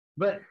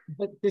 But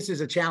this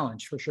is a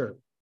challenge for sure.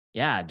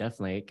 Yeah,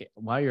 definitely.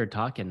 While you're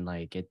talking,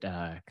 like it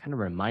kind of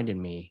reminded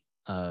me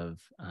of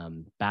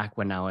back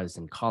when I was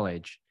in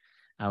college.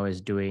 I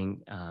was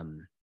doing,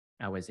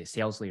 I was a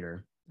sales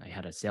leader. I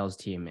had a sales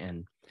team,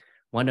 and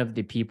one of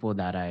the people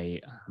that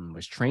I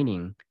was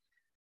training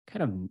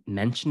kind of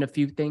mentioned a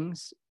few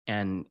things,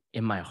 and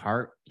in my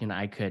heart,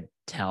 I could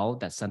tell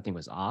that something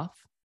was off,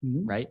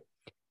 right?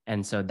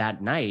 And so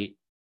that night,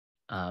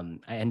 I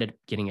ended up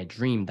getting a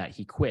dream that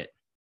he quit,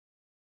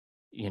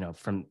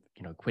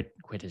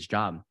 quit his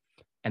job.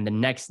 And the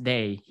next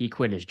day he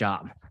quit his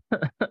job.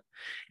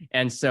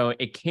 And so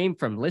it came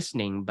from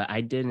listening, but I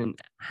didn't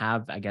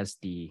have, I guess,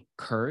 the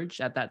courage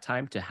at that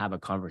time to have a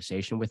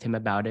conversation with him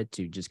about it,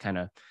 to just kind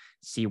of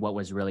see what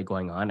was really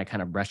going on. I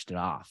kind of brushed it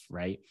off,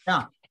 right?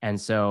 Yeah.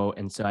 And so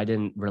I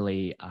didn't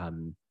really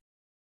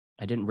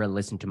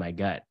listen to my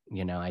gut.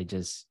 I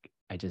just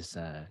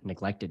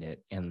neglected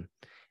it and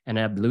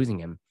ended up losing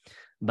him.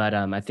 But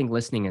I think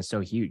listening is so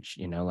huge,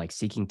 like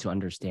seeking to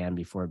understand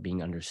before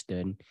being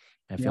understood.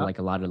 I feel like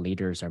a lot of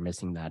leaders are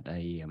missing that.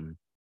 I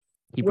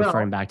keep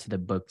referring back to the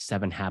book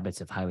 7 Habits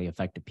of Highly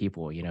Effective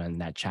People,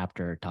 and that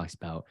chapter talks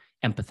about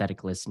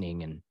empathetic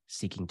listening and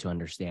seeking to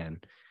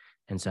understand.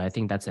 And so I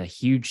think that's a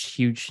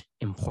huge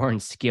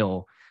important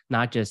skill,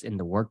 not just in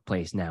the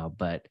workplace now,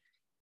 but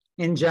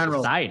in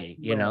general society.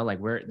 Like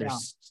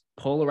there's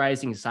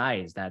polarizing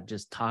sides that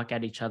just talk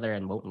at each other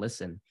and won't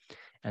listen.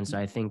 And so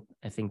I think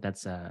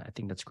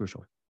that's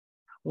crucial.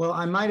 Well,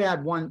 I might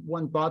add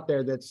one thought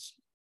there that's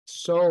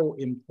so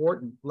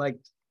important. Like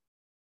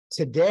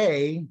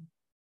today,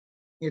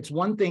 it's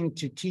one thing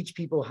to teach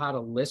people how to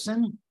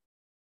listen.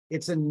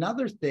 It's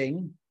another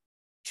thing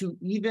to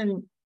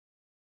even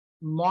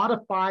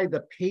modify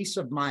the pace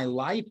of my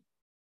life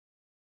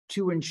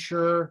to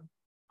ensure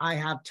I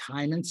have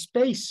time and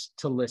space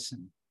to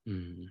listen,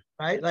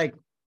 right? Like,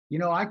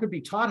 I could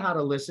be taught how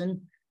to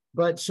listen,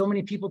 but so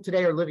many people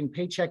today are living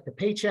paycheck to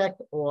paycheck,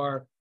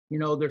 or,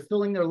 they're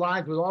filling their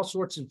lives with all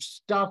sorts of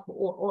stuff,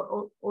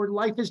 or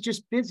life is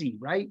just busy,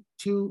 right?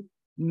 Too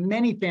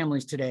many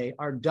families today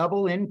are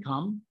double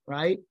income,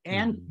 right?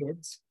 And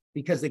kids,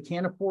 because they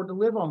can't afford to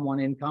live on one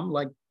income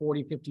like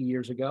 40, 50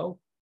 years ago.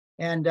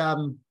 And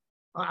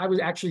I was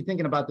actually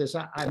thinking about this.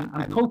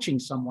 I'm coaching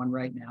someone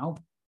right now.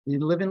 They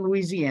live in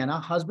Louisiana,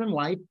 husband,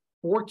 wife,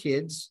 4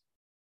 kids.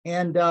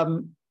 And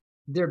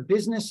their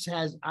business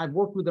I've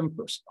worked with them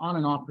on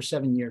and off for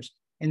 7 years.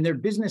 And their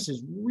business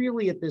is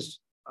really at this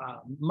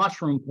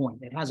mushroom point.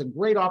 It has a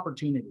great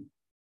opportunity.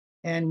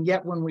 And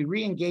yet when we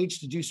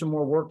re-engaged to do some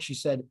more work, she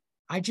said,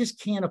 I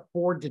just can't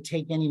afford to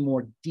take any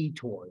more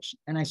detours.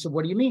 And I said,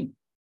 what do you mean?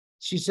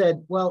 She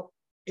said, well,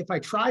 if I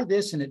try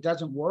this and it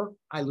doesn't work,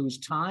 I lose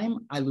time,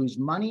 I lose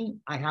money,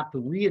 I have to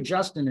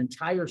readjust an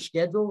entire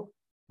schedule.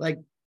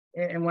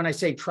 And when I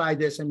say try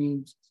this, I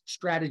mean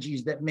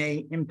strategies that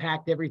may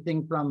impact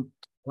everything from,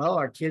 well,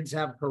 our kids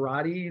have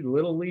karate,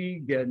 Little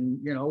League,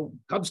 and,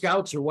 Cub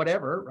Scouts or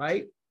whatever,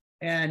 right?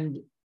 And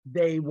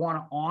they want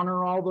to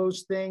honor all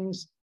those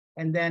things.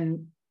 And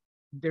then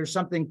there's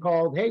something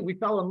called, hey, we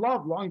fell in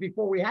love long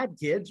before we had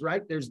kids,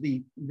 right? There's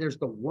the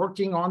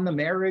working on the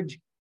marriage.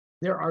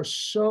 There are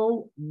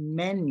so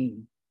many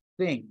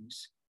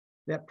things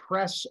that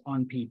press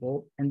on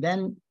people. And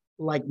then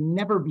like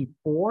never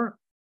before,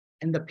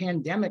 and the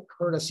pandemic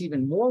hurt us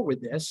even more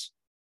with this,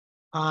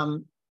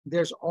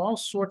 there's all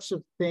sorts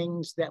of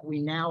things that we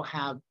now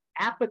have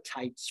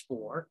appetites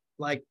for,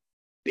 like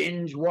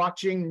binge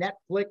watching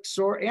Netflix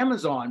or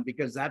Amazon,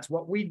 because that's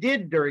what we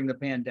did during the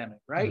pandemic,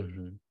 right?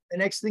 The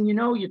next thing you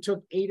know, you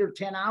took 8 or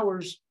 10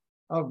 hours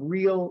of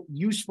real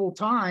useful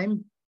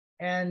time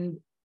and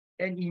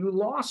you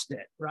lost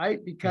it,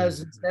 right?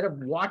 Because instead of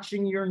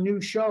watching your new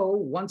show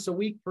once a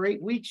week for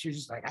 8 weeks, you're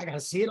just like, I got to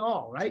see it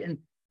all, right? And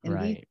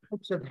these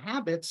types of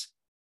habits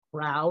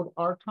crowd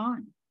our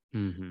time.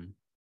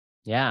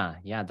 Yeah.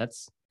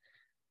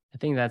 I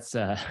think that's,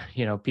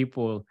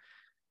 people,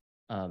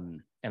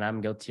 and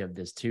I'm guilty of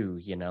this too,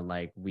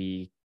 like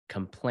we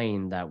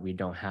complain that we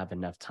don't have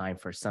enough time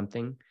for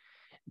something,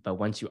 but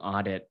once you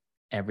audit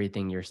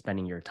everything you're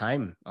spending your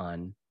time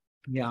on,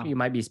 you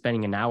might be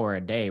spending an hour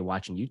a day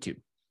watching YouTube,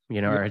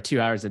 or 2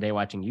 hours a day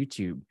watching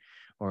YouTube,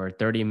 or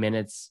 30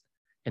 minutes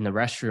in the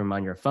restroom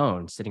on your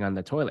phone, sitting on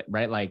the toilet,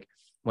 right? Like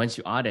once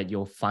you audit,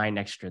 you'll find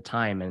extra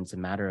time, and it's a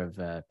matter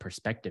of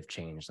perspective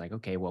change. Like,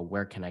 okay, well,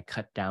 where can I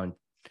cut down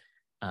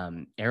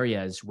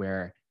areas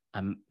where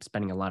I'm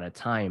spending a lot of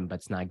time, but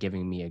it's not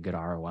giving me a good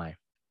ROI?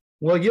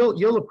 Well,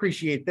 you'll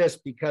appreciate this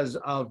because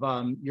of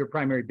your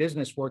primary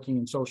business working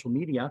in social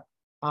media.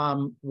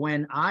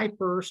 When I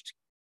first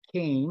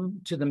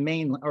came to the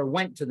mainland, or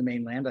went to the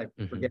mainland, I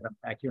forget I'm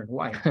back here in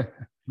Hawaii.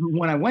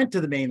 When I went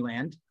to the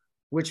mainland,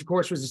 which of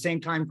course was the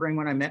same time frame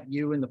when I met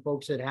you and the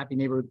folks at Happy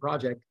Neighborhood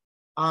Project,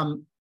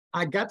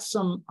 I got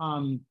some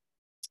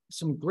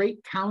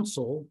great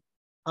counsel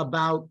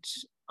about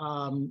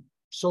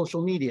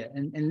social media,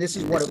 and this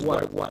is what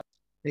it was.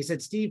 They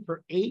said, Steve,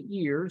 for 8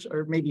 years,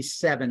 or maybe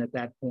 7 at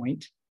that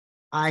point,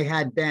 I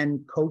had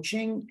been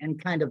coaching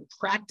and kind of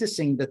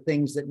practicing the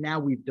things that now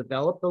we've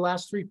developed the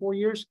last 3, 4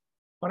 years,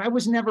 but I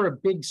was never a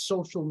big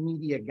social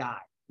media guy,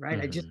 right?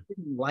 I just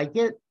didn't like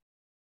it.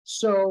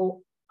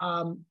 So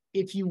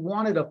if you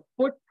wanted a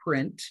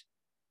footprint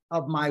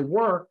of my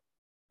work,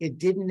 it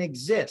didn't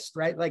exist,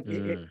 right? Like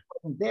it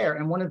wasn't there.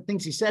 And one of the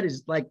things he said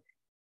is like,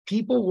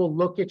 people will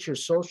look at your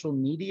social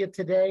media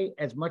today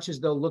as much as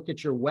they'll look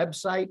at your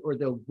website or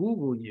they'll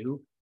Google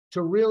you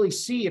to really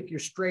see if you're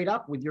straight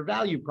up with your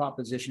value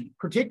proposition,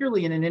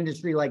 particularly in an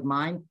industry like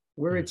mine,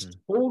 where it's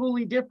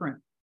totally different.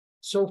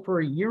 So for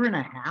a year and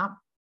a half,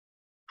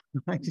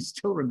 I can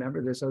still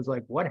remember this. I was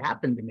like, what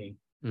happened to me?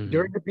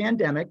 During the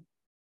pandemic,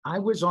 I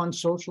was on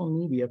social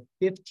media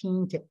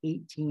 15 to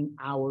 18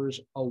 hours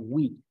a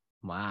week.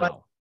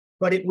 Wow.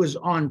 But it was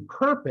on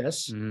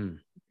purpose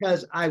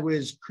because I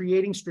was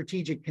creating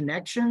strategic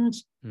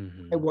connections.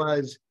 I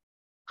was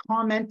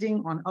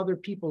commenting on other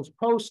people's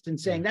posts and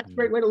saying, that's a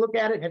great way to look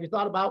at it. Have you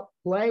thought about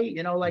play?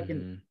 You know, like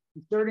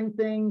inserting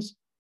things.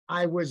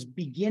 I was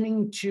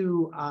beginning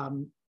to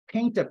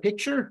paint a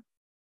picture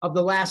of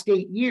the last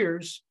 8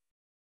 years,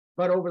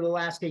 but over the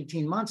last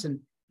 18 months.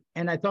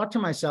 And I thought to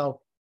myself,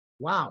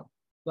 wow,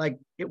 like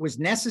it was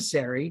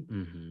necessary.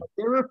 But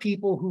there are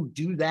people who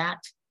do that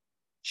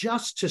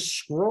just to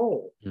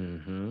scroll.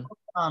 In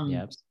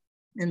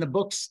the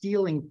book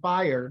Stealing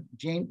Fire,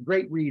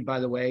 great read, by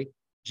the way,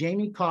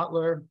 Jamie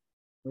Kotler,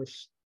 or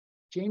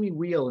Jamie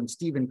Wheel and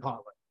Stephen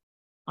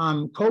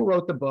Kotler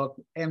co-wrote the book.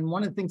 And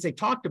one of the things they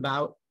talked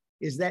about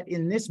is that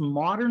in this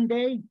modern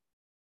day,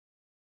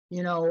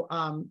 you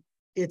know,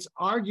 it's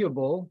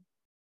arguable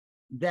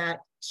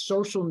that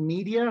social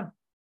media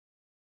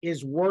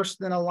is worse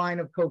than a line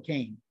of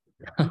cocaine.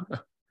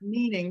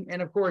 Meaning,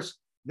 and of course,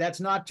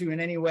 that's not to in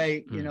any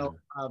way, you know,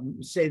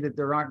 say that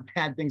there aren't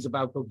bad things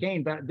about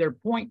cocaine, but their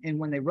point in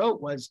when they wrote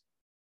was,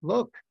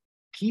 look,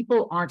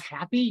 people aren't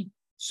happy,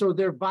 so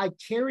they're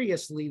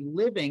vicariously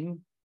living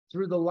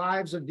through the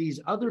lives of these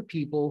other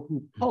people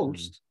who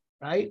post,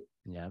 right?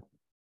 Yeah.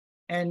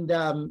 And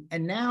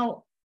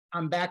now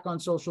I'm back on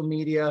social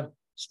media,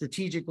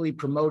 strategically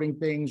promoting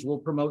things. We'll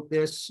promote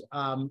this.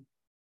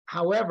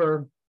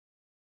 However,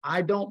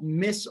 I don't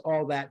miss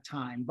all that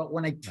time, but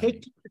when I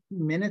take 2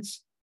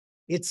 minutes,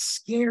 it's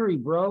scary,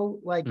 bro.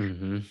 Like,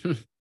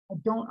 I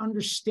don't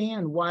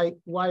understand why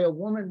a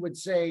woman would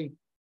say,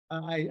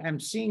 I'm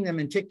seeing them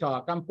in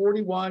TikTok. I'm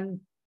 41.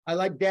 I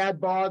like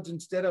dad bods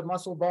instead of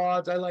muscle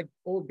bods. I like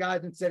old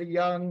guys instead of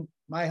young.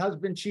 My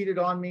husband cheated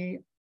on me,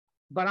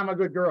 but I'm a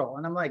good girl.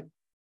 And I'm like,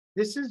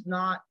 this is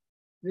not,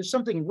 there's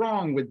something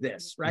wrong with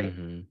this, right?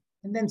 And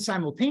then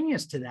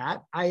simultaneous to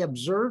that, I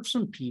observe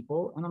some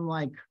people and I'm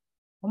like,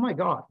 oh my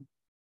God.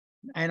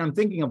 And I'm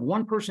thinking of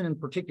one person in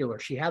particular.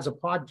 She has a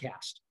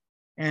podcast.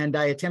 And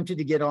I attempted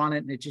to get on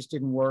it and it just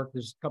didn't work.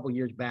 This was a couple of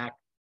years back.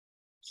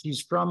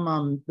 She's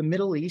from the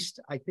Middle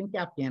East, I think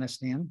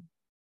Afghanistan.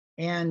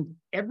 And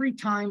every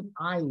time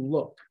I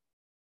look,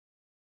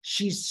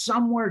 she's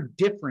somewhere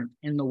different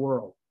in the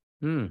world.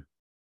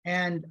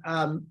 And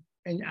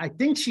I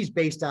think she's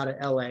based out of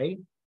LA.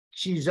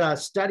 She's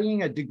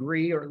studying a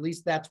degree, or at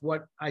least that's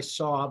what I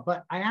saw.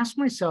 But I asked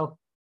myself,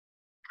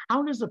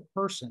 how does a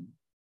person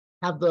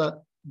have the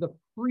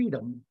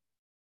freedom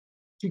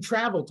to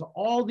travel to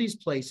all these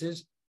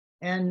places?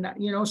 And,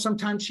 you know,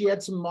 sometimes she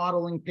had some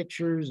modeling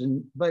pictures,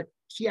 but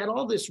she had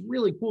all this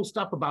really cool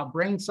stuff about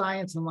brain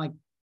science. And I'm like,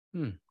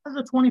 how does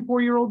a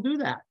 24-year-old do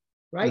that?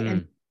 Right.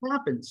 And it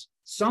happens.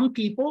 Some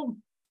people,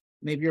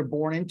 maybe you're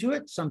born into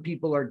it. Some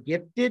people are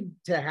gifted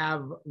to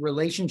have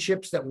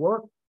relationships that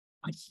work.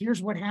 But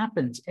here's what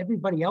happens.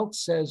 Everybody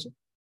else says,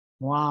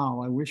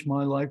 wow, I wish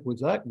my life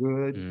was that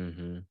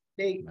good.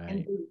 They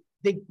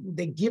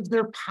give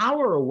their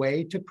power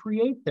away to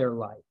create their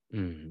life.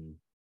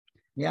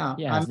 Yeah.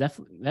 It's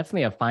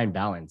definitely a fine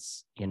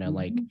balance, you know,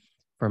 like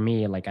for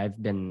me, like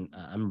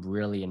I'm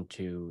really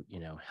into, you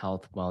know,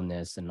 health,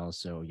 wellness, and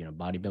also, you know,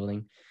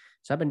 bodybuilding.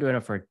 So I've been doing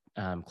it for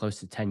close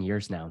to 10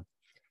 years now.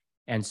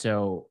 And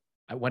so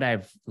what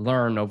I've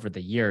learned over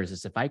the years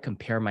is if I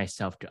compare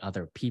myself to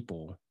other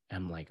people,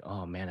 I'm like,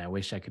 oh man, I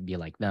wish I could be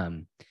like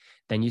them.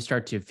 Then you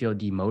start to feel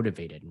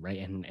demotivated, right?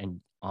 And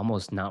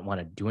almost not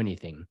want to do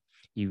anything.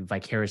 You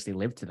vicariously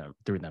live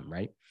through them,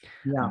 right?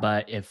 Yeah.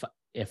 But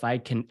if I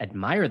can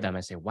admire them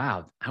and say,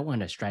 wow, I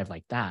want to strive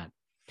like that,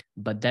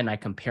 but then I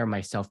compare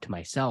myself to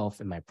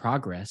myself and my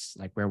progress,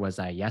 like where was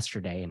I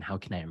yesterday and how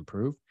can I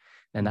improve?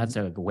 Then that's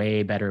a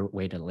way better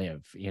way to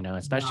live, you know,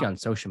 especially on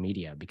social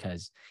media,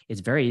 because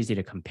it's very easy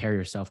to compare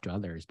yourself to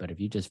others. But if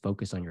you just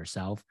focus on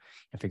yourself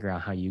and figure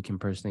out how you can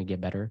personally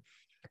get better,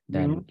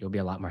 then you'll be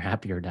a lot more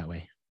happier that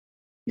way.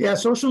 Yeah.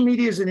 Social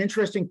media is an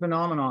interesting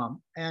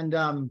phenomenon. And,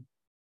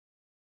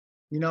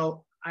 you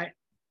know,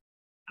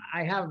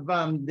 I have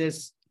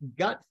this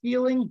gut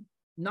feeling,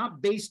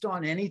 not based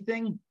on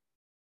anything,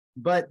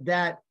 but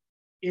that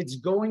it's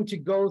going to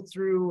go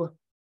through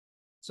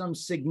some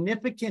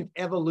significant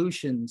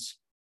evolutions.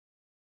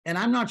 And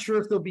I'm not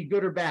sure if they'll be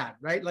good or bad,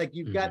 right? Like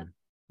you've got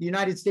the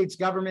United States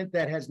government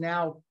that has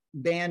now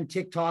ban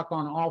TikTok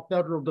on all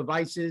federal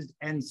devices,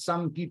 and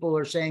some people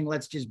are saying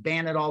let's just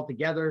ban it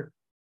altogether.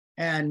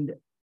 And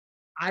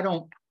I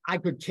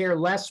could care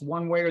less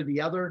one way or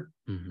the other.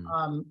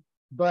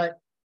 But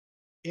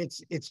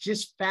it's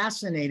just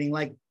fascinating.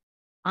 Like,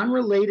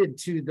 unrelated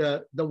to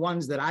the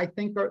ones that I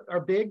think are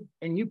big,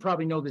 and you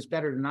probably know this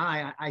better than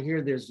I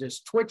hear there's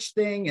this Twitch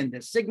thing and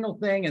this Signal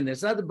thing and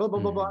this other blah, blah,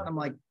 blah, blah. And I'm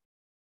like,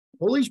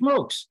 holy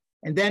smokes.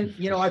 And then,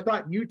 I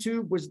thought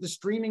YouTube was the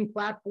streaming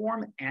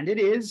platform, and it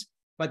is,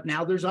 but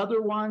now there's other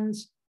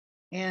ones.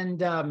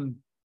 And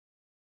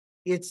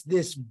it's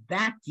this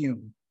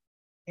vacuum,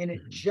 and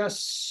it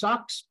just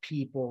sucks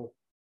people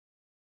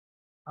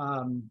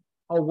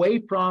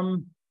away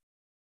from,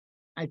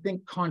 I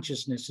think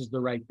consciousness is the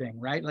right thing,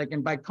 right? Like,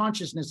 and by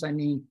consciousness, I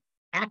mean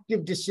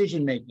active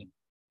decision making,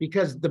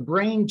 because the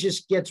brain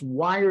just gets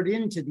wired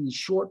into these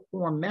short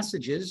form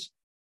messages.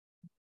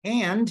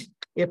 And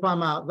if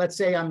I'm let's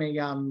say I'm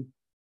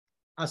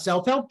a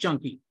self-help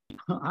junkie,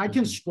 I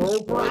can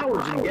scroll for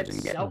hours and get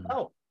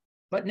self-help,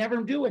 but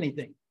never do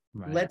anything.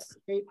 Right. Let's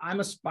say I'm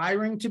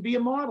aspiring to be a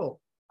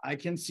model. I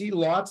can see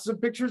lots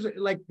of pictures.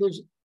 Like,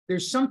 there's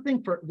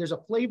a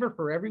flavor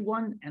for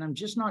everyone. And I'm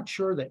just not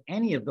sure that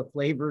any of the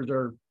flavors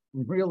are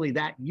really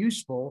that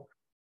useful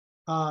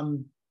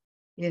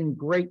in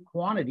great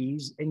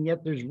quantities. And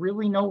yet there's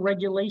really no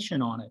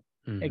regulation on it,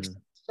 except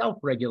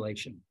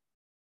self-regulation.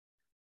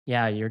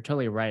 Yeah, you're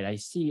totally right. I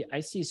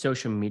see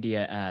social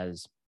media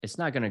as, it's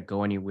not going to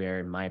go anywhere,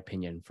 in my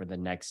opinion, for the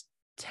next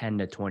 10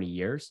 to 20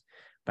 years,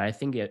 but I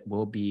think it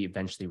will be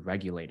eventually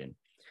regulated,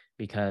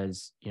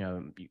 because,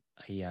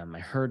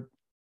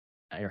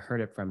 I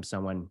heard it from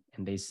someone,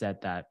 and they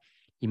said that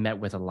he met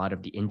with a lot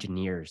of the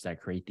engineers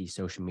that create these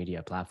social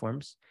media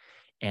platforms,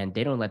 and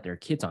they don't let their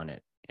kids on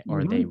it,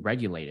 or they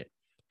regulate it.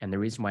 And the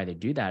reason why they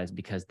do that is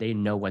because they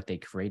know what they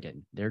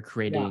created. They're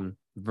creating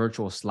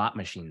virtual slot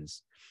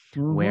machines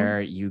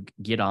where you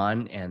get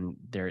on, and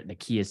the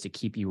key is to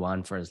keep you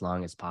on for as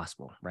long as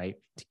possible, right?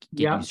 To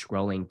get you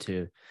scrolling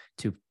to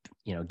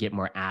get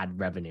more ad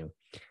revenue.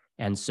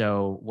 And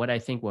so what I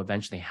think will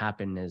eventually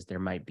happen is there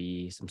might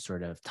be some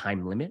sort of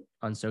time limit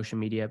on social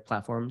media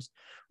platforms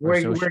where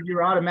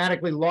you're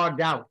automatically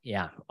logged out.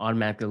 Yeah,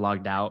 automatically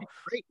logged out.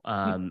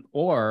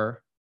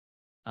 Or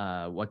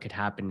what could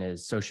happen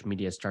is social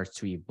media starts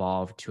to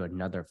evolve to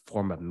another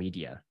form of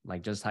media,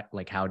 like just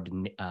like how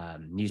the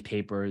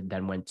newspaper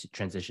then went to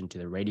transition to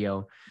the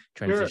radio,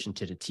 transition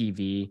to the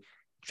TV,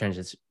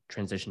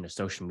 transition to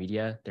social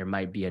media. There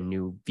might be a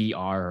new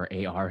VR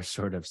or AR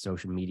sort of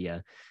social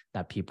media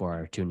that people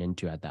are tuned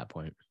into at that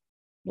point.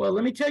 Well,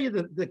 let me tell you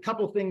the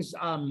couple things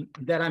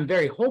that I'm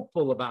very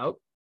hopeful about.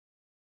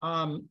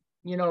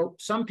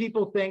 Some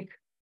people think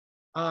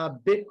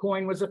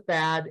Bitcoin was a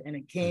fad, and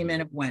it came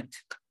and it went.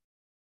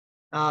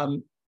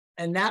 And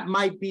that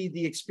might be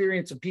the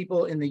experience of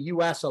people in the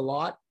US a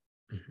lot,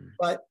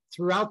 but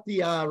throughout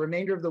the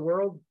remainder of the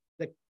world,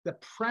 the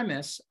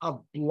premise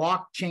of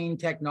blockchain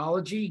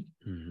technology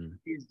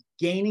is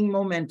gaining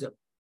momentum,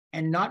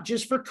 and not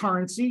just for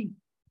currency,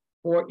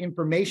 for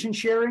information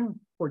sharing,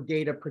 for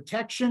data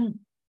protection,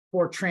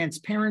 for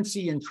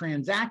transparency and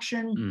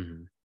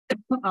transaction.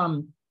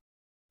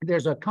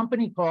 There's a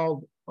company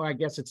called, or I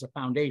guess it's a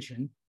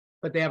foundation,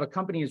 but they have a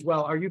company as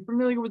well. Are you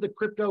familiar with the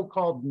crypto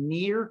called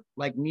Near,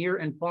 like near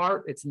and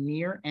far? It's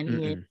Near,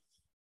 N-E-A.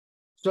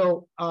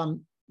 So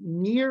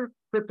Near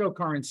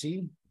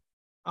cryptocurrency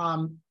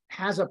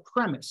has a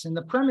premise. And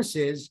the premise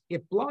is,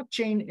 if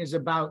blockchain is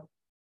about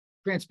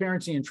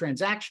transparency and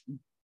transaction,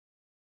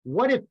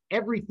 what if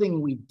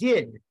everything we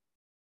did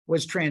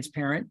was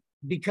transparent?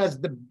 Because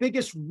the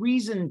biggest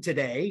reason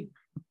today,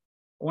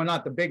 well,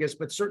 not the biggest,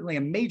 but certainly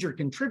a major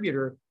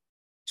contributor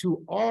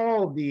to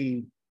all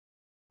the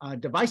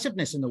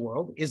divisiveness in the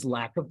world is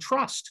lack of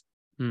trust.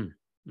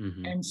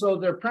 And so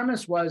their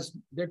premise was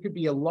there could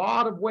be a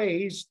lot of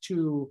ways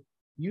to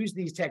use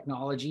these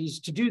technologies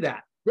to do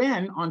that.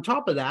 Then on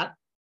top of that,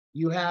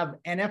 you have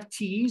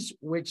NFTs,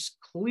 which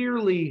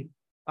clearly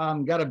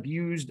got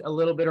abused a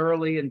little bit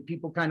early, and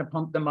people kind of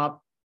pumped them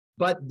up,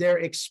 but they're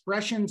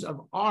expressions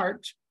of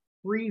art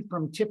free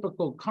from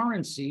typical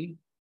currency,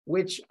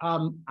 which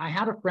I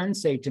had a friend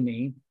say to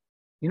me,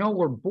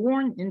 we're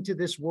born into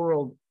this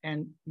world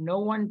and no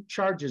one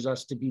charges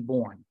us to be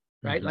born,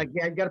 right? Like,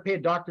 yeah, you got to pay a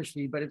doctor's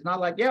fee, but it's not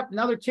like, yep,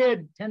 another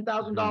kid,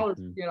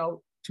 $10,000,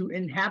 to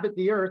inhabit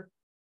the earth.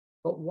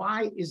 But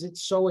why is it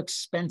so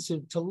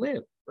expensive to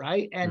live,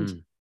 right?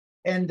 And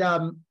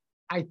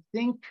I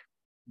think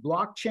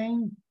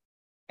blockchain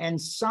and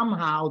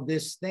somehow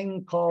this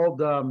thing called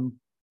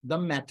the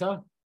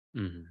meta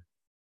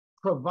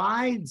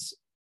provides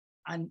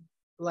an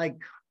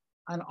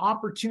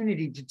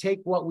opportunity to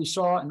take what we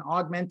saw in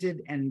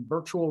augmented and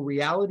virtual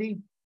reality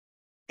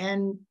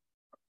and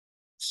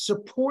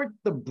support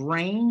the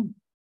brain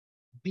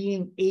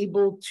being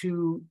able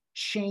to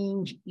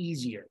change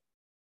easier.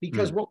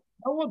 Because what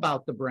we know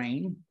about the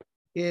brain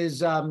is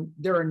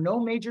there are no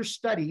major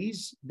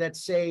studies that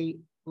say,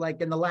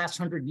 like, in the last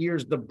 100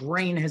 years, the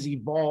brain has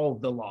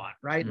evolved a lot,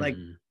 right? Like,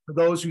 for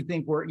those who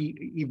think we're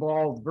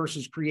evolved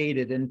versus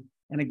created.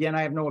 And again,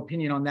 I have no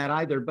opinion on that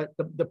either. But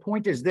the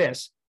point is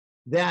this,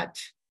 that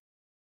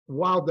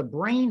while the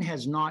brain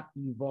has not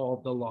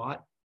evolved a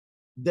lot,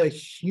 the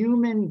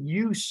human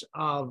use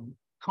of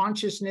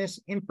consciousness,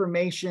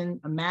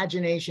 information,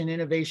 imagination,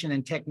 innovation,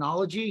 and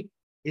technology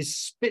is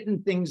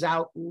spitting things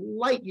out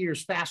light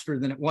years faster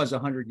than it was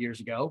 100 years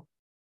ago.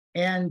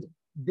 And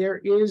there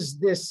is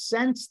this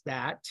sense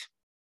that,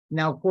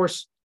 now, of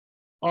course,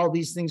 all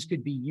these things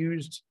could be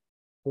used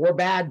for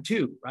bad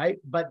too, right?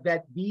 But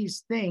that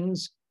these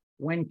things,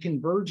 when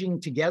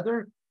converging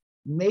together,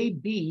 may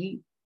be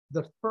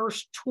the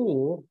first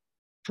tool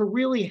to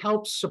really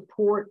help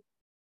support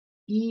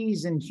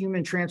ease in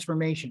human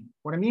transformation.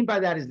 What I mean by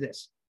that is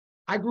this.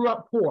 I grew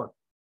up poor,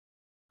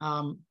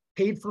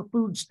 paid for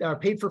food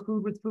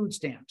with food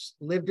stamps,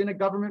 lived in a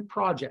government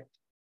project,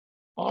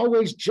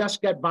 always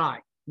just got by.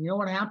 You know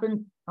what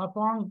happened,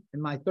 Phong?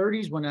 In my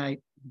 30s, when I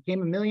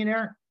became a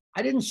millionaire,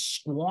 I didn't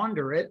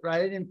squander it,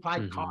 right? I didn't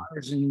buy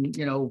cars and,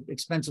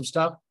 expensive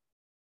stuff,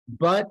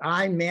 but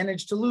I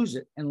managed to lose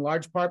it in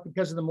large part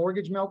because of the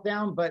mortgage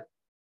meltdown. But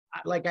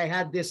I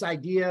had this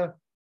idea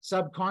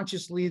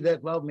subconsciously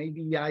that, well,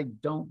 maybe I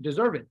don't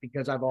deserve it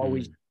because I've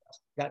always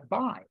got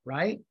by,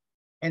 right?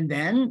 And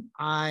then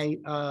I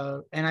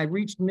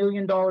reached $1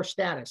 million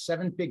status,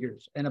 7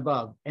 figures and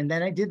above. And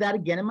then I did that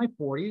again in my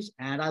 40s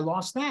and I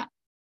lost that.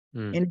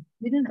 And it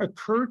didn't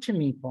occur to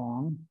me,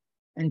 Phong,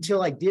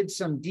 until I did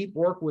some deep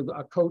work with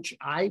a coach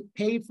I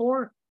paid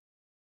for,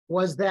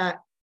 was that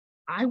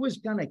I was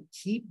going to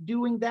keep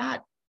doing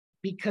that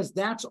because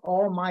that's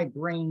all my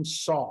brain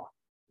saw.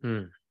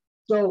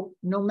 So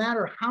no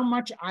matter how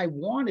much I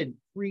wanted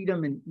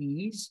freedom and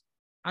ease,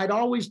 I'd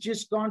always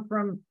just gone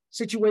from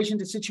situation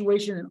to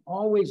situation and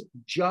always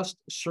just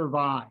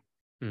survive.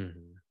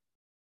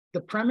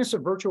 The premise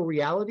of virtual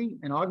reality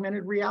and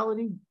augmented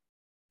reality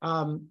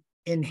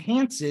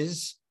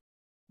enhances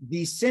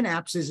the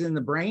synapses in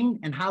the brain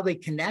and how they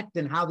connect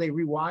and how they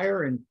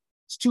rewire. And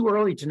it's too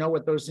early to know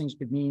what those things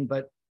could mean,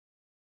 but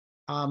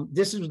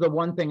this is the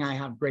one thing I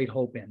have great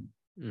hope in,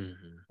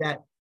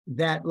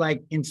 that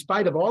like, in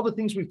spite of all the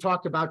things we've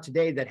talked about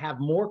today that have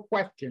more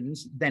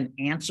questions than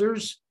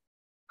answers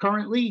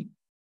currently,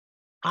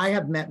 I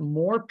have met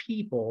more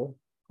people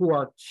who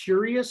are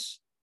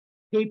curious,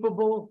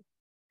 capable,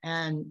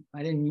 and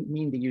I didn't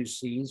mean to use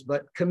C's,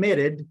 but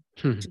committed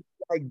to the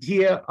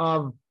idea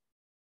of,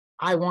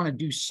 I want to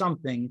do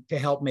something to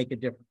help make a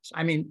difference.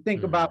 I mean,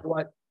 think about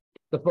what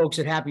the folks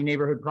at Happy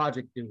Neighborhood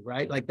Project do,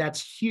 right? Like,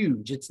 that's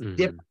huge. It's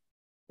different.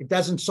 It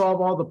doesn't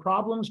solve all the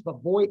problems,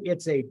 but boy,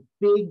 it's a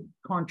big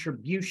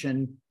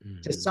contribution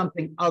to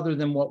something other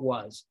than what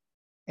was.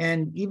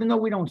 And even though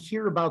we don't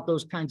hear about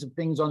those kinds of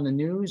things on the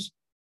news,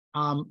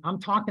 I'm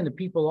talking to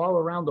people all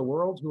around the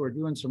world who are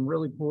doing some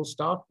really cool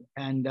stuff,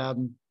 and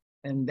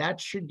that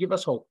should give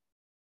us hope.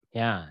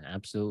 Yeah,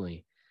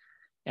 absolutely.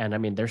 And I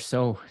mean,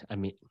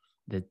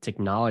 the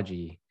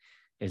technology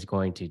is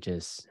going to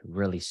just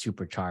really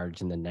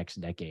supercharge in the next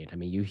decade. I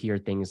mean, you hear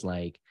things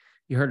like,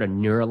 you heard of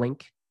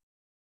Neuralink?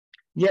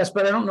 Yes,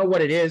 but I don't know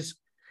what it is.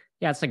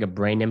 Yeah, it's like a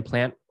brain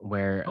implant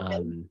where,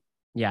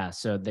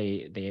 so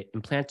they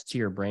implant it to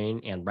your brain.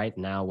 And right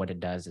now what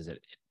it does is it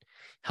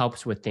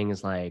helps with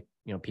things like,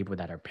 people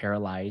that are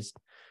paralyzed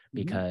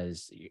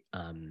because,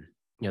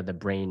 the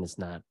brain is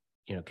not,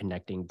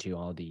 connecting to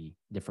all the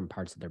different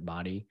parts of their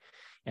body.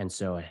 And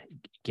so it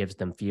gives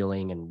them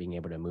feeling and being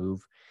able to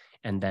move.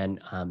 And then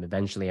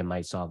eventually it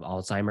might solve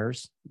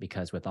Alzheimer's,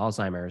 because with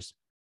Alzheimer's,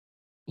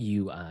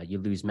 you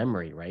lose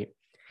memory, right?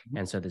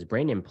 And so this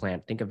brain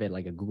implant, think of it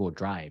like a Google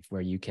Drive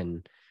where you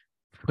can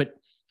put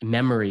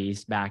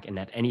memories back, and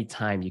at any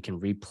time you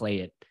can replay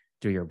it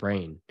through your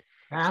brain.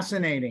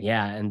 Fascinating.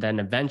 Yeah. And then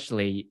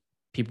eventually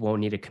people won't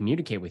need to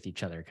communicate with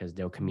each other because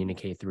they'll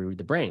communicate through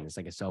the brain. It's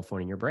like a cell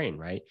phone in your brain,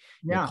 right?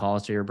 Yeah. It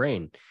calls to your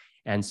brain.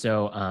 And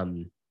so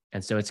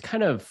it's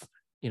kind of,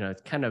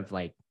 it's kind of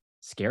like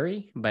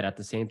scary, but at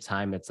the same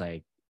time, it's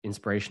like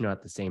inspirational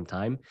at the same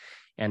time.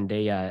 And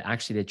they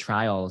actually did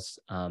trials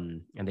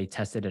and they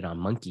tested it on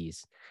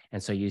monkeys.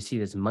 And so you see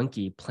this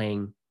monkey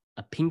playing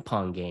a ping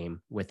pong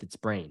game with its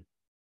brain.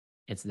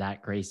 It's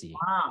that crazy.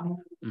 Wow.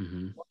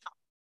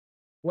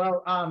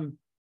 Well,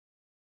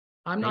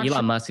 I'm not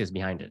Elon Musk is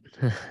behind it.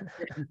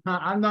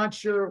 I'm not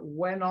sure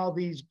when all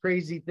these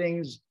crazy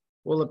things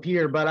will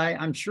appear, but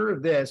I'm sure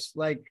of this.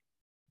 Like,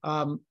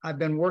 I've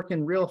been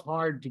working real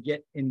hard to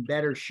get in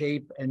better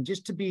shape, and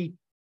just to be,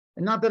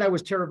 and not that I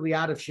was terribly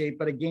out of shape,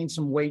 but I gained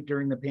some weight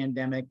during the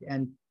pandemic,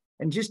 and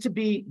just to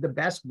be the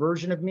best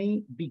version of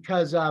me,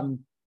 because I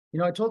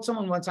told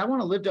someone once, I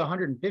want to live to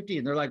 150,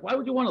 and they're like, why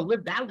would you want to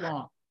live that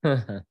long?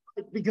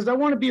 Because I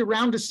want to be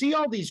around to see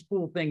all these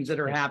cool things that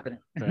are happening.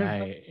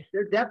 Right.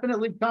 They're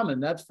definitely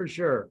coming, that's for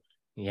sure.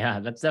 Yeah,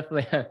 that's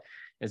definitely,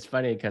 it's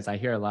funny because I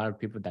hear a lot of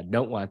people that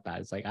don't want that.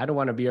 It's like, I don't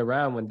want to be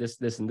around when this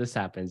and this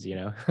happens,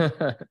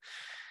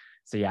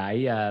 So yeah,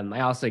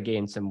 I also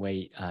gained some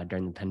weight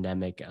during the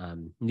pandemic,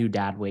 new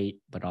dad weight,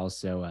 but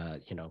also,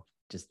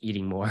 just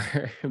eating more,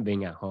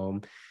 being at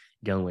home,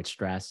 dealing with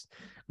stress.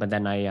 But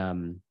then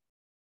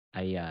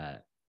I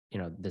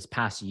this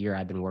past year,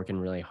 I've been working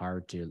really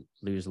hard to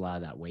lose a lot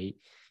of that weight.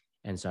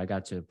 And so I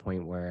got to a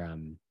point where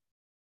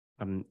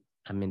I'm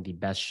in the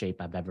best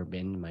shape I've ever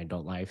been in my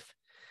adult life.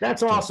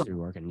 That's Just awesome. through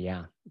working.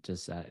 Yeah.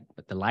 Just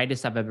the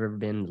lightest I've ever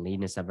been, the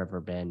leanest I've ever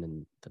been,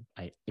 and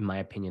in my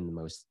opinion, the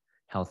most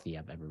healthy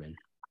I've ever been.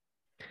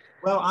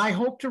 Well, I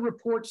hope to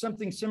report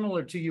something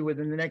similar to you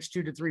within the next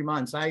 2 to 3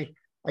 months. I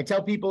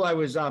tell people I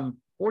was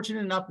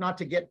fortunate enough not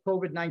to get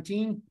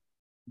COVID-19,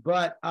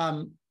 but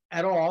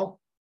at all.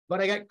 But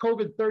I got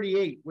COVID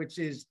 38, which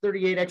is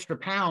 38 extra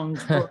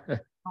pounds,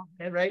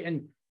 right?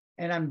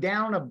 And I'm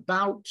down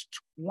about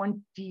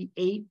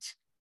 28.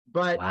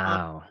 But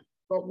wow.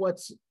 But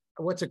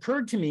what's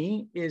occurred to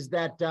me is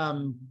that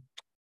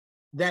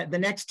that the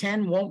next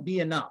 10 won't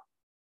be enough.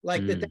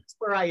 Like that's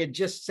where I had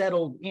just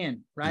settled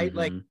in, right?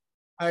 Like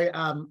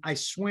I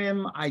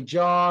swim, I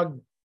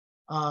jog,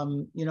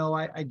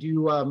 I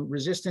do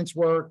resistance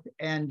work,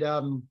 and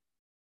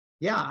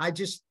yeah,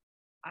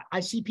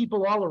 I see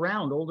people all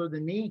around older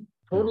than me,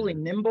 totally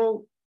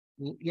nimble,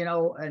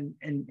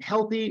 and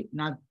healthy.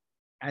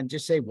 And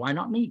just say, why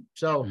not me?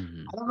 So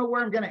I don't know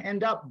where I'm going to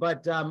end up,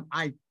 but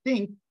I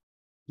think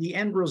the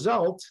end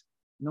result,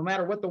 no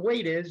matter what the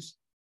weight is,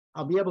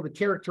 I'll be able to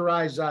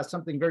characterize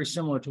something very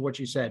similar to what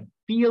you said,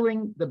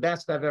 feeling the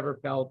best I've ever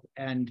felt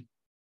and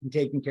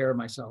taking care of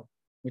myself,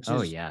 which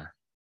is,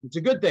 it's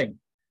a good thing.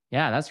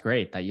 Yeah, that's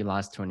great that you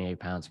lost 28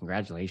 pounds.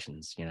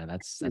 Congratulations.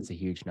 That's a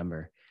huge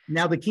number.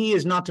 Now the key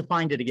is not to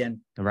find it again.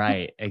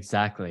 Right.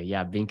 Exactly.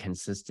 Yeah. Being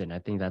consistent. I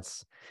think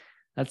that's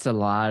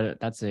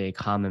a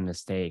common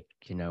mistake,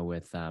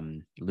 with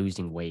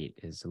losing weight,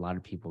 is a lot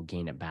of people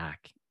gain it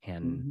back.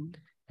 And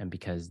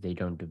because they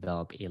don't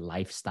develop a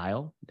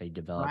lifestyle, they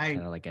develop kind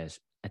of like a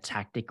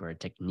tactic or a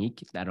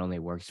technique that only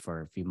works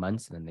for a few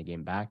months, and then they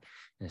gain back,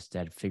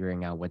 instead of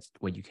figuring out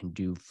what you can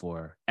do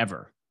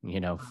forever,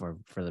 for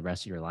the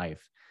rest of your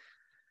life.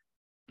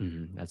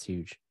 That's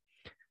huge.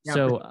 Yeah,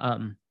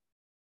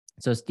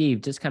 so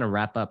Steve, just kind of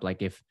wrap up,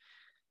 like if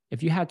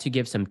you had to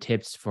give some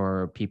tips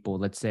for people,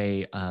 let's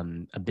say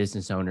a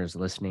business owner is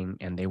listening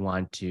and they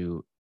want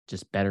to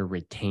just better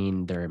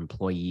retain their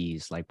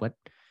employees, like what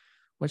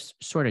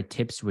sort of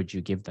tips would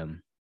you give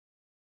them?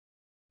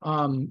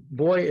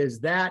 Boy, is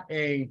that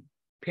a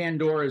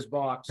Pandora's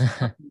box.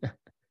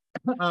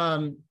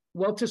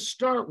 Well, to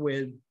start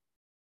with,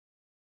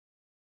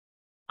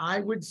 I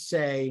would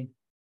say,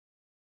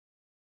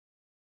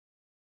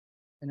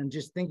 and I'm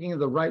just thinking of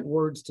the right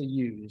words to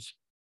use,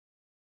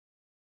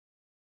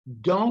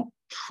 don't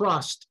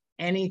trust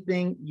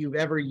anything you've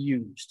ever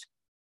used.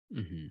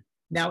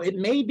 Now, it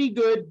may be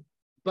good,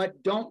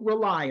 but don't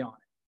rely on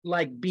it.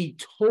 Like, be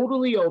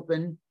totally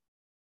open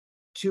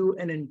to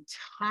an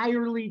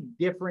entirely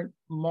different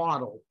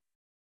model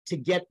to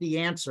get the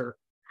answer.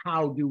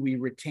 How do we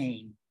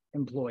retain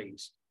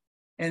employees?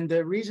 And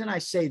the reason I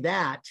say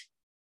that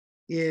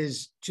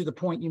is to the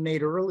point you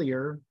made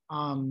earlier.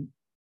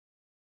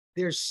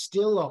 There's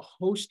still a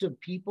host of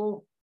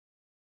people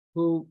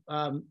who,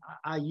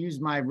 I use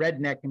my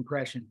redneck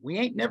impression, we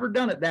ain't never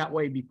done it that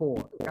way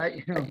before,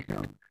 right?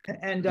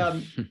 And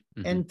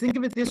and think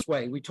of it this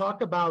way: we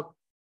talk about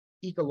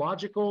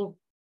ecological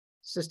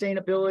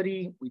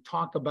sustainability, we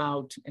talk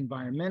about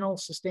environmental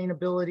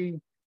sustainability,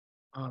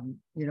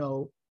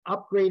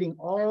 upgrading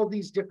all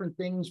these different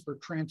things for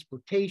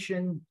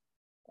transportation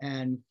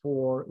and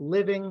for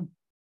living.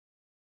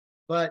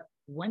 But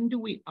when do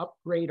we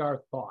upgrade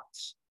our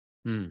thoughts?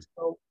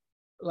 So,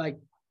 like,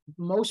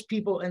 most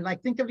people, and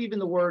like, think of even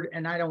the word,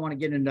 and I don't want to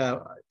get into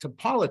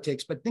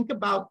politics, but think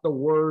about the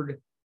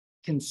word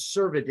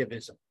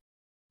conservatism,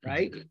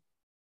 right?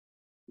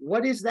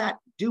 What is that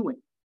doing?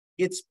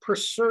 It's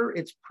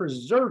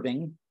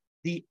preserving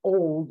the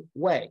old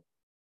way.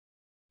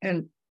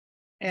 And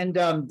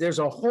there's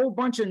a whole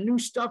bunch of new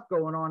stuff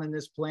going on in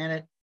this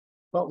planet,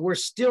 but we're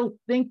still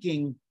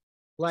thinking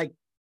like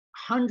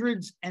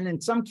hundreds, and in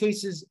some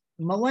cases,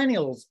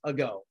 millennials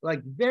ago,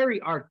 like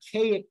very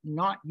archaic,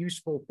 not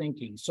useful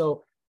thinking.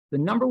 So the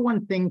number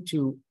one thing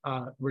to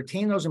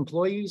retain those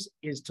employees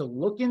is to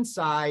look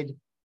inside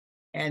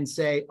and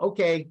say,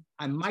 okay,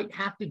 I might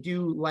have to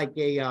do like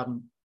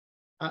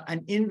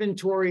an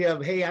inventory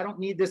of, hey, I don't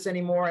need this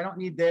anymore. I don't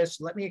need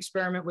this. Let me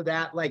experiment with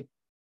that. Like,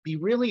 be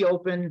really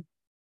open.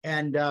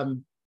 And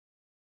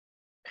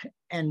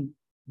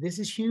this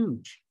is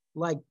huge.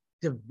 Like,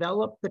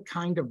 develop the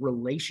kind of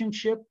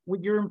relationship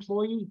with your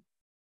employee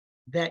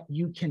that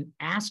you can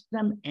ask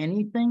them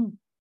anything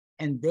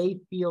and they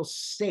feel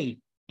safe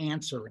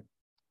answering.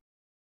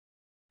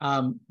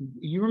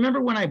 You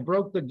remember when I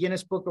broke the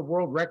Guinness Book of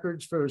World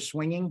Records for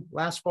swinging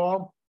last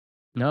fall?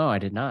 No, I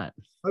did not.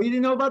 Oh, you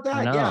didn't know about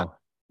that? No.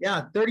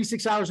 Yeah,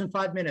 36 hours and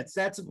 5 minutes.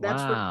 That's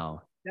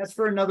wow. That's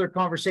for another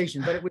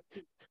conversation. But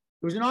it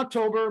was in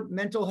October,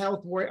 Mental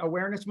Health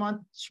Awareness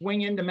Month,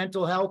 swing into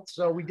mental health.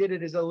 So we did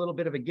it as a little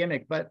bit of a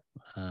gimmick. But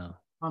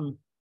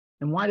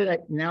and why did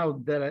now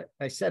that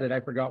I said it, I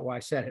forgot why I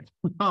said it.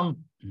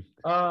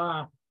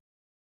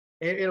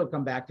 It'll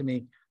come back to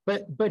me.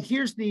 But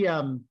here's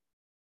the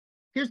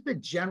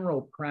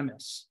general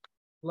premise.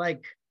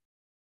 Like,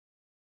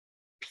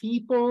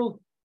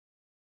 people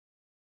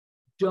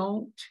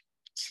don't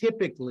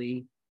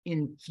typically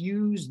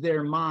infuse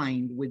their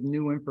mind with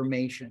new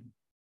information.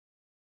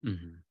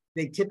 Mm-hmm.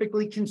 They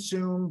typically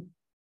consume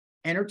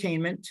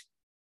entertainment,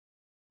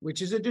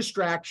 which is a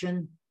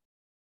distraction.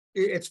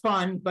 It's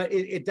fun, but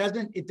it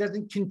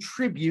doesn't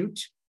contribute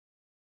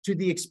to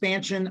the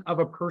expansion of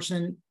a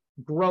person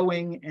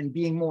growing and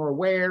being more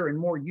aware and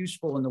more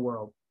useful in the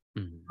world.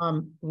 Mm-hmm.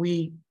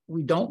 We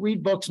don't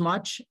read books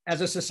much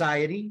as a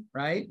society,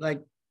 right?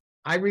 Like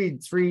I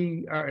read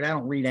or I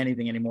don't read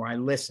anything anymore. I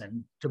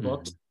listen to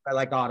books. I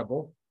like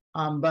Audible.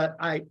 But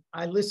I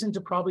listen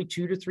to probably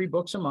 2 to 3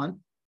 books a month.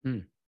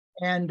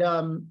 And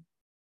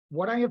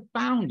what I have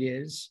found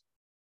is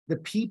the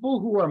people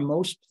who are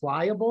most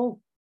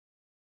pliable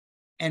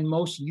and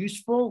most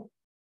useful,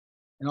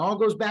 and all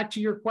goes back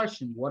to your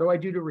question, what do I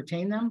do to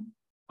retain them?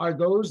 Are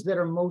those that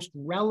are most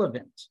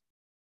relevant.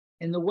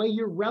 And the way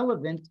you're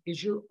relevant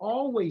is you're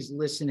always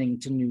listening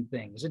to new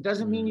things. It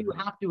doesn't mean you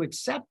have to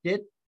accept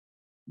it.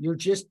 You're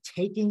just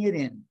taking it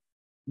in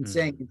and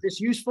saying, is this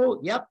useful?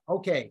 Yep.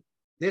 Okay.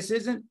 This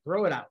isn't,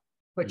 throw it out.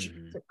 But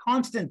it's a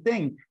constant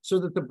thing so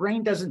that the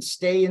brain doesn't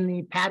stay in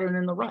the pattern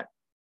in the rut.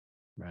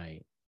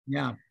 Right.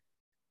 Yeah.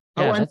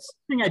 Yeah, another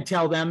thing I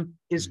tell them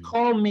is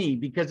call me,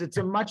 because it's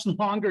a much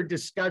longer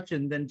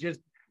discussion than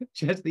just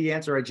the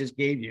answer I just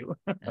gave you.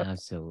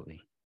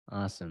 Absolutely.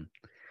 Awesome.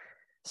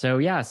 So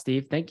yeah,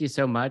 Steve, thank you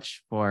so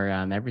much for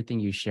everything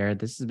you shared.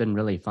 This has been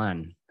really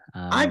fun.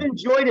 I've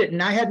enjoyed it,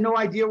 and I had no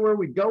idea where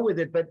we'd go with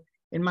it, but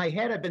in my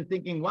head, I've been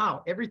thinking,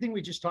 wow, everything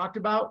we just talked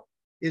about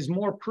is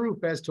more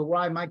proof as to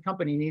why my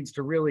company needs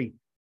to really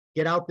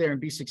get out there and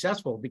be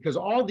successful, because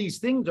all these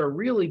things are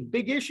really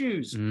big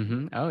issues.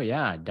 Oh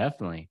yeah,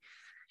 definitely.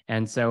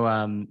 And so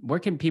where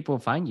can people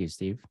find you,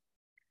 Steve?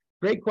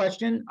 Great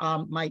question.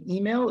 My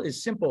email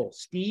is simple,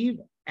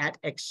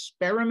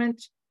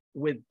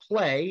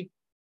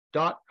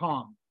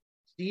 steve@experimentwithplay.com.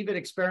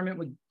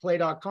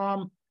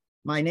 steve@experimentwithplay.com.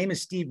 My name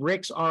is Steve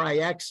Rix,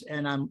 R-I-X,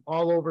 and I'm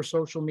all over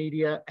social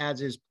media,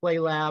 as is Play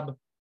Lab.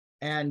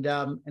 And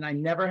I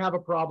never have a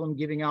problem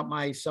giving out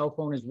my cell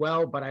phone as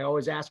well, but I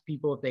always ask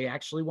people if they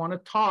actually want to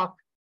talk,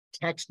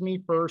 text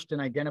me first and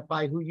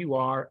identify who you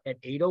are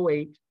at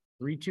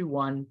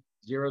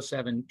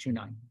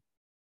 808-321-0729.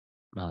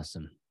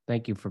 Awesome.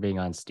 Thank you for being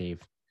on,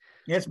 Steve.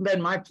 It's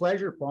been my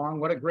pleasure, Phong.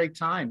 What a great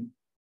time.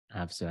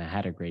 Absolutely. I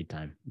had a great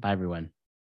time. Bye, everyone.